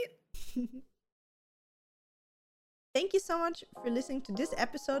 Bye. Thank you so much for listening to this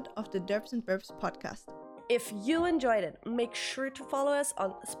episode of the Derps and Burps podcast. If you enjoyed it, make sure to follow us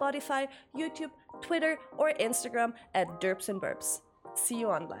on Spotify, YouTube, Twitter, or Instagram at Derps and Burps. See you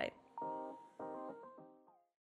online.